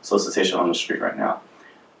another solicitation on the street right now.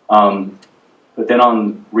 But then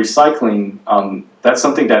on recycling, that's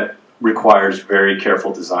something that requires very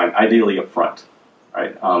careful design, ideally up front,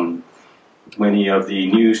 right? Many of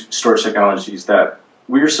the new storage technologies that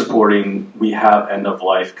we're supporting, we have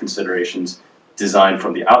end-of-life considerations designed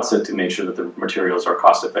from the outset to make sure that the materials are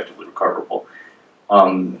cost-effectively recoverable.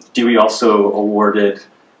 DOE also awarded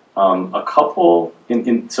a couple,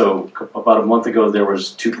 so about a month ago there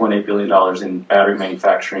was $2.8 billion in battery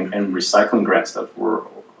manufacturing and recycling grants that were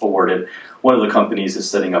awarded. One of the companies is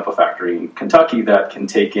setting up a factory in Kentucky that can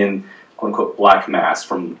take in quote-unquote black mass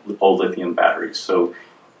from old lithium batteries. So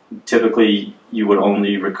typically you would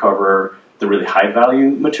only recover the really high value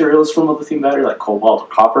materials from a lithium battery like cobalt or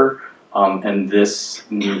copper, and this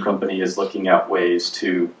new company is looking at ways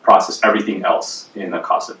to process everything else in a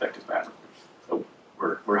cost-effective manner. So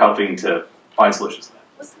we're helping to find solutions to that.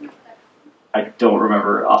 What's the name of that? I don't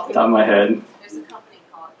remember off the top of my head. There's a company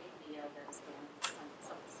called Ignia that's doing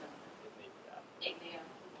something similar. Ignia.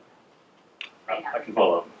 I can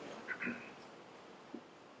follow up.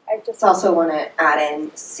 I just also want to add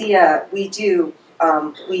in, SIA, we do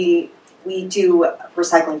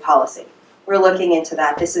recycling policy. We're looking into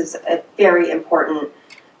that. This is a very important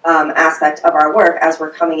aspect of our work as we're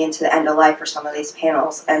coming into the end of life for some of these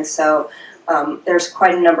panels. And so there's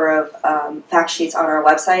quite a number of fact sheets on our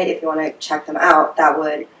website. If you want to check them out, that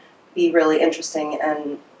would be really interesting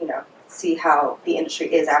and see how the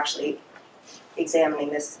industry is actually examining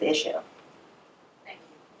this issue.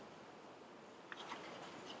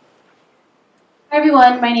 Hi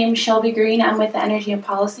everyone, my name is Shelby Green. I'm with the Energy and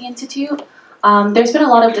Policy Institute. There's been a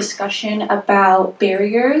lot of discussion about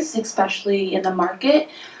barriers, especially in the market.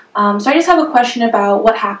 So I just have a question about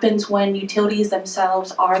what happens when utilities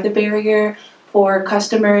themselves are the barrier for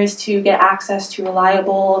customers to get access to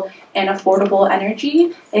reliable and affordable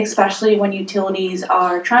energy, especially when utilities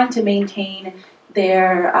are trying to maintain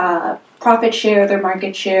their profit share, their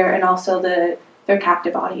market share, and also their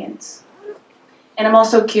captive audience. And I'm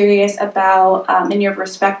also curious about, in your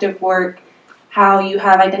prospective work, how you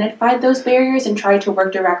have identified those barriers and tried to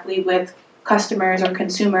work directly with customers or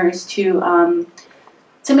consumers to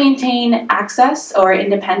maintain access or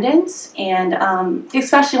independence. And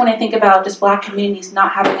especially when I think about just Black communities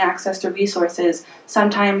not having access to resources,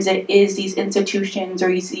 sometimes it is these institutions or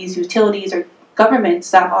these utilities or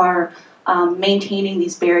governments that are maintaining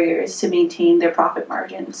these barriers to maintain their profit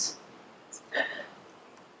margins.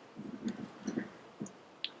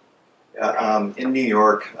 In New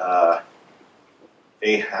York,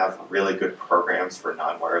 they have really good programs for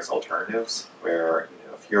non-wires alternatives where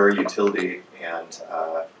if you're a utility and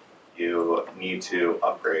you need to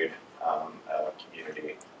upgrade a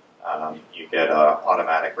community, you get an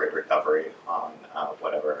automatic rate recovery on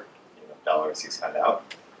whatever dollars you spend out.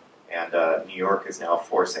 And New York is now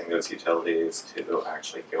forcing those utilities to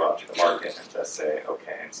actually go out to the market and just say,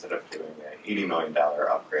 okay, instead of doing an $80 million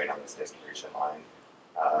upgrade on this distribution line,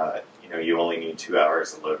 you only need 2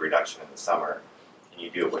 hours of load reduction in the summer, and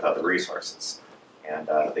you do it with other resources. And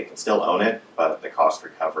they can still own it, but the cost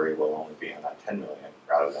recovery will only be on that $10 million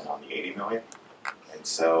rather than on the $80 million. And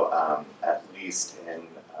so, at least in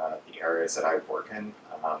the areas that I work in,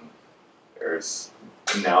 there's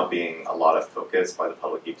now being a lot of focus by the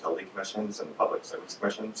public utility commissions and the public service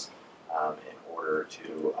commissions in order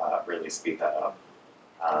to really speed that up.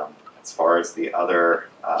 As far as the other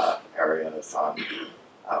areas on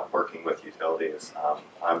working with utilities, I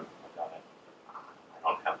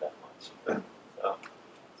don't have that much. So.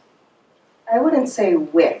 I wouldn't say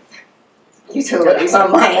with utilities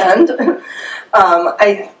on my end.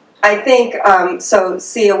 I think, so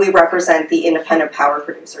SEIA, we represent the independent power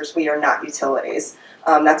producers. We are not utilities.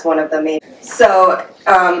 That's one of the main. So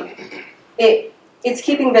it's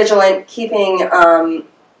keeping vigilant, keeping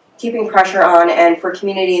pressure on, and for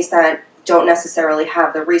communities that don't necessarily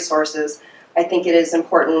have the resources, I think it is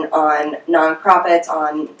important on nonprofits,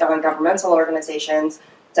 on non-governmental organizations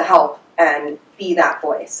to help and be that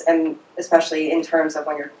voice, and especially in terms of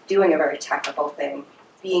when you're doing a very technical thing,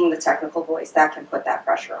 being the technical voice that can put that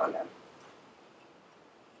pressure on them.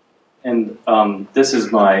 And this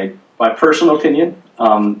is my personal opinion,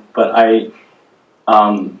 but I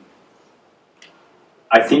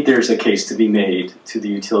think there's a case to be made to the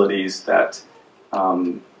utilities that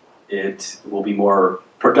it will be more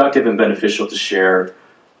productive and beneficial to share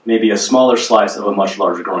maybe a smaller slice of a much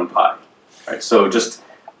larger growing pie. Right? So just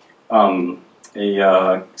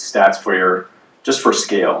stats for just for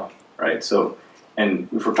scale, right? So, and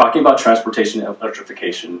if we're talking about transportation and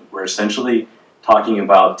electrification, we're essentially talking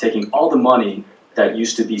about taking all the money that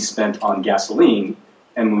used to be spent on gasoline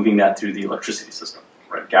and moving that through the electricity system,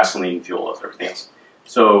 right? Gasoline, fuel oils, everything else.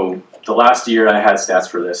 So the last year I had stats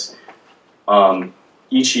for this.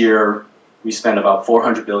 Each year we spend about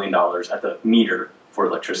 $400 billion at the meter for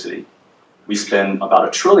electricity. We spend about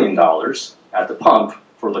 $1 trillion at the pump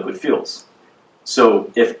for liquid fuels.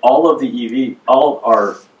 So if all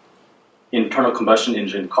our internal combustion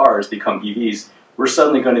engine cars become EVs, we're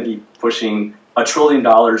suddenly going to be pushing $1 trillion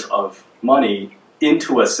of money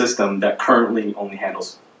into a system that currently only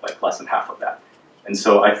handles like less than half of that. And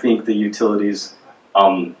so I think the utilities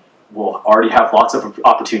will already have lots of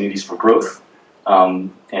opportunities for growth,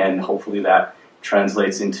 and hopefully that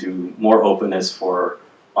translates into more openness for,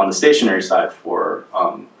 on the stationary side, for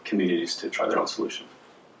communities to try their own solution.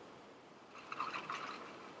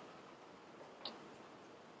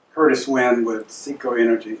 Curtis Wynn with Seco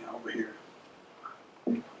Energy over here.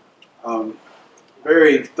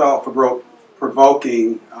 Very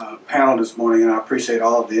thought-provoking panel this morning, and I appreciate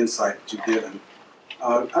all of the insight that you've given.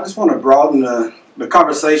 I just want to broaden the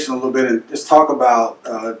conversation a little bit and just talk about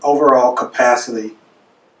overall capacity.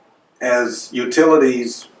 As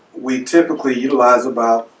utilities, we typically utilize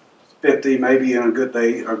about 50, maybe in a good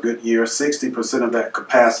day or good year, 60% of that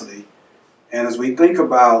capacity. And as we think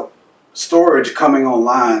about storage coming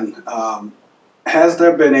online, has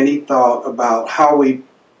there been any thought about how we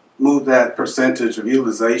move that percentage of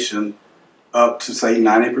utilization up to, say,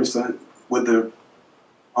 90%? With the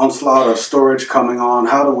onslaught of storage coming on,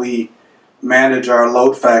 how do we manage our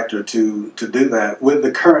load factor to do that with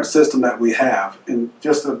the current system that we have? And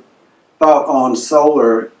just a thought on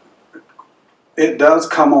solar, it does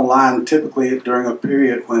come online typically during a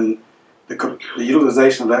period when the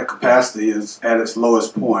utilization of that capacity is at its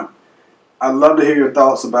lowest point. I'd love to hear your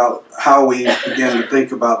thoughts about how we begin to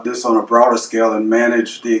think about this on a broader scale and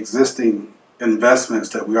manage the existing investments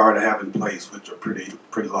that we already have in place, which are pretty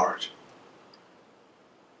large.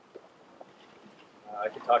 I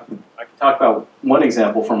can talk about one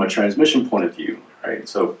example from a transmission point of view, right?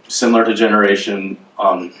 So similar to generation,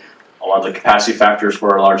 a lot of the capacity factors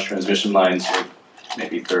for our large transmission lines are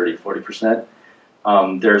maybe 30, 40%.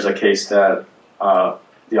 There's a case that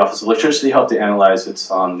the Office of Electricity helped to analyze. It's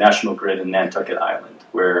on National Grid in Nantucket Island,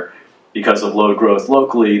 where because of load growth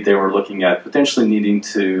locally, they were looking at potentially needing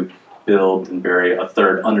to build and bury a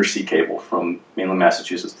third undersea cable from mainland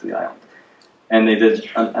Massachusetts to the island. And they did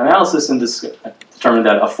an analysis and determined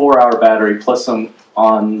that a 4-hour battery plus some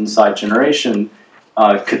on-site generation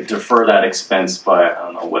could defer that expense by, I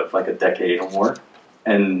don't know, what, like a decade or more.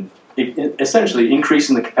 And essentially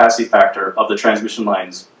increasing the capacity factor of the transmission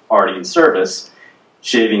lines already in service,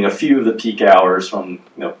 shaving a few of the peak hours from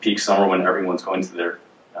peak summer when everyone's going to their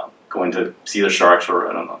going to see the sharks, or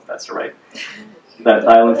I don't know if that's the right that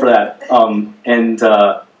island for that,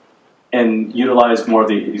 and utilize more of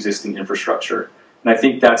the existing infrastructure. And I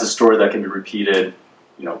think that's a story that can be repeated,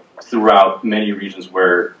 throughout many regions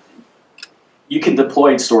where you can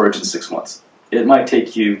deploy storage in 6 months. It might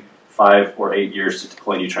take you 5 or 8 years to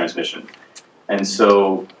deploy new transmission, and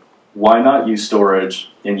so why not use storage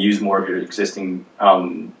and use more of your existing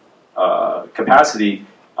capacity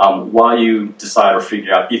while you decide or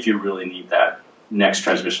figure out if you really need that next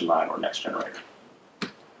transmission line or next generator.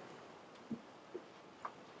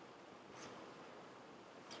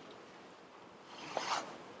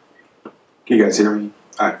 Can you guys hear me?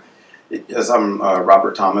 Hi. Yes, I'm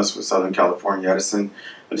Robert Thomas with Southern California Edison.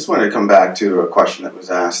 I just wanted to come back to a question that was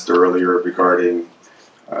asked earlier regarding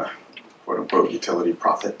quote-unquote utility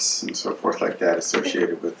profits and so forth like that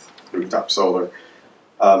associated with rooftop solar.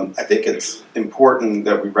 I think it's important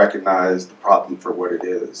that we recognize the problem for what it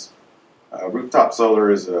is. Rooftop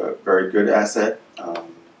solar is a very good asset.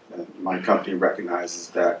 My company recognizes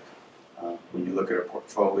that when you look at a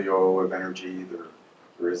portfolio of energy,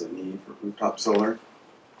 there is a need for rooftop solar.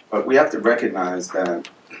 But we have to recognize that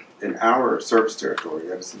in our service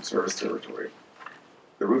territory, Edison service territory,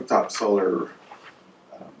 the rooftop solar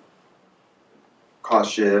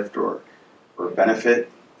cost shift or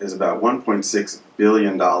benefit is about $1.6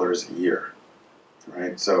 billion a year,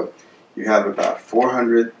 right? So you have about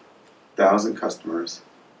 400,000 customers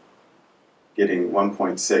getting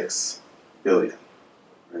 1.6 billion,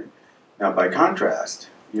 right? Now, by contrast,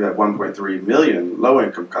 you have 1.3 million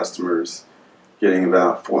low-income customers getting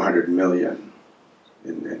about 400 million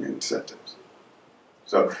in incentives.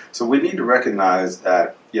 So we need to recognize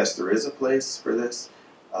that, yes, there is a place for this.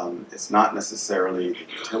 It's not necessarily the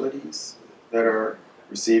utilities that are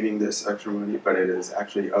receiving this extra money, but it is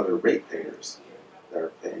actually other ratepayers that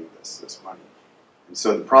are paying this money. And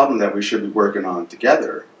so the problem that we should be working on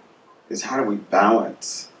together is how do we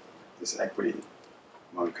balance this equity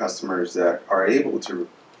among customers that are able to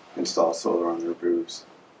install solar on their roofs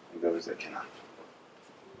and those that cannot.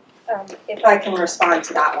 If I can respond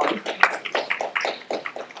to that one.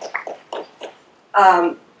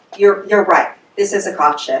 You're right. This is a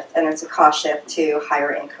cost shift, and it's a cost shift to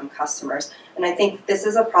higher income customers. And I think this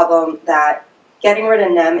is a problem that getting rid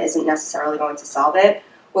of NEM isn't necessarily going to solve it.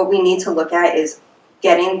 What we need to look at is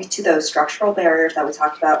getting to those structural barriers that we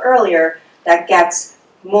talked about earlier that gets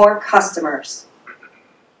more customers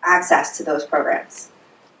access to those programs.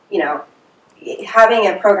 You know, having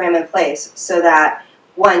a program in place so that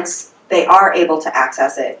once they are able to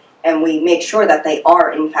access it, and we make sure that they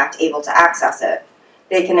are in fact able to access it,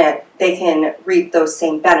 they can reap those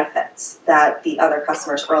same benefits that the other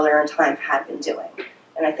customers earlier in time had been doing.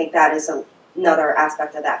 And I think that is another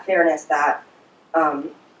aspect of that fairness that,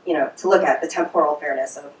 you know, to look at the temporal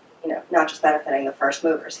fairness of, you know, not just benefiting the first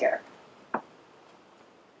movers here.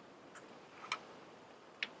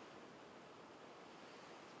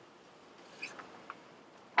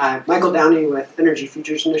 Hi, Michael Downey with Energy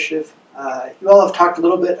Futures Initiative. You all have talked a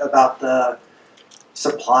little bit about the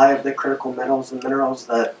supply of the critical metals and minerals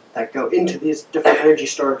that go into these different energy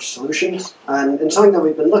storage solutions. And something that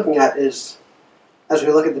we've been looking at is, as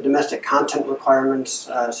we look at the domestic content requirements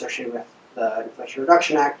associated with the Inflation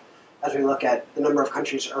Reduction Act, as we look at the number of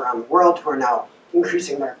countries around the world who are now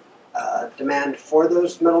increasing their demand for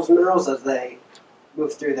those metals and minerals as they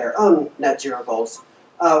move through their own net zero goals,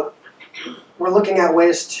 we're looking at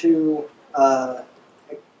ways to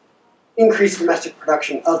increase domestic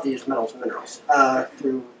production of these metals and minerals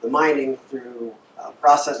through the mining, through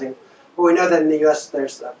processing. But we know that in the U.S.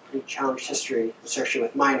 there's a pretty challenged history associated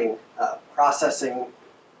with mining. Processing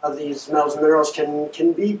of these metals and minerals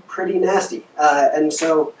can be pretty nasty. And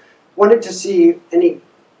so wanted to see any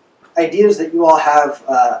ideas that you all have,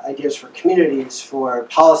 ideas for communities, for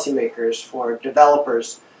policymakers, for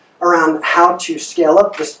developers, around how to scale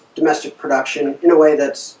up this domestic production in a way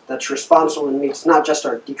that's responsible and meets not just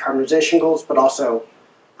our decarbonization goals, but also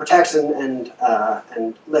protects and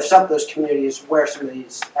lifts up those communities where some of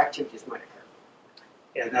these activities might occur.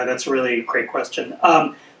 Yeah, no, that's a really great question.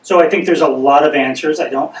 So I think there's a lot of answers. I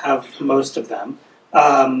don't have most of them,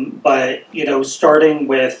 but you know, starting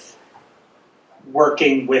with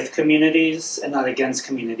working with communities and not against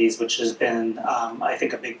communities, which has been, I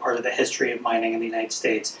think, a big part of the history of mining in the United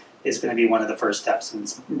States, is going to be one of the first steps in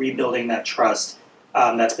rebuilding that trust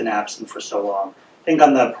that's been absent for so long. I think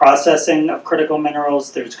on the processing of critical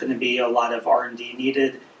minerals, there's going to be a lot of R&D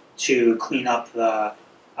needed to clean up the,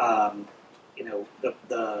 you know,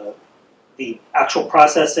 the actual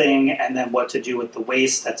processing, and then what to do with the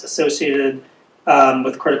waste that's associated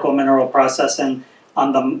with critical mineral processing.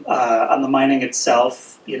 On the mining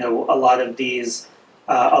itself, you know, a lot of the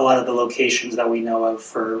locations that we know of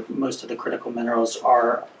for most of the critical minerals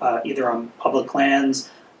are either on public lands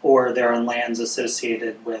or they're on lands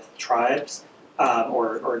associated with tribes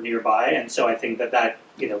or nearby. And so I think that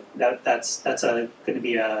you know, that's going to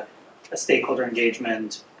be a stakeholder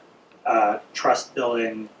engagement, trust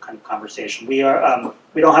building kind of conversation. We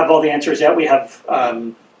don't have all the answers yet. We have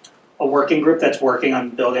a working group that's working on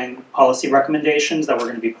building policy recommendations that we're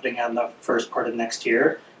going to be putting out in the first part of next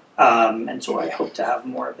year. And so I hope to have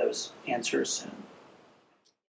more of those answers soon.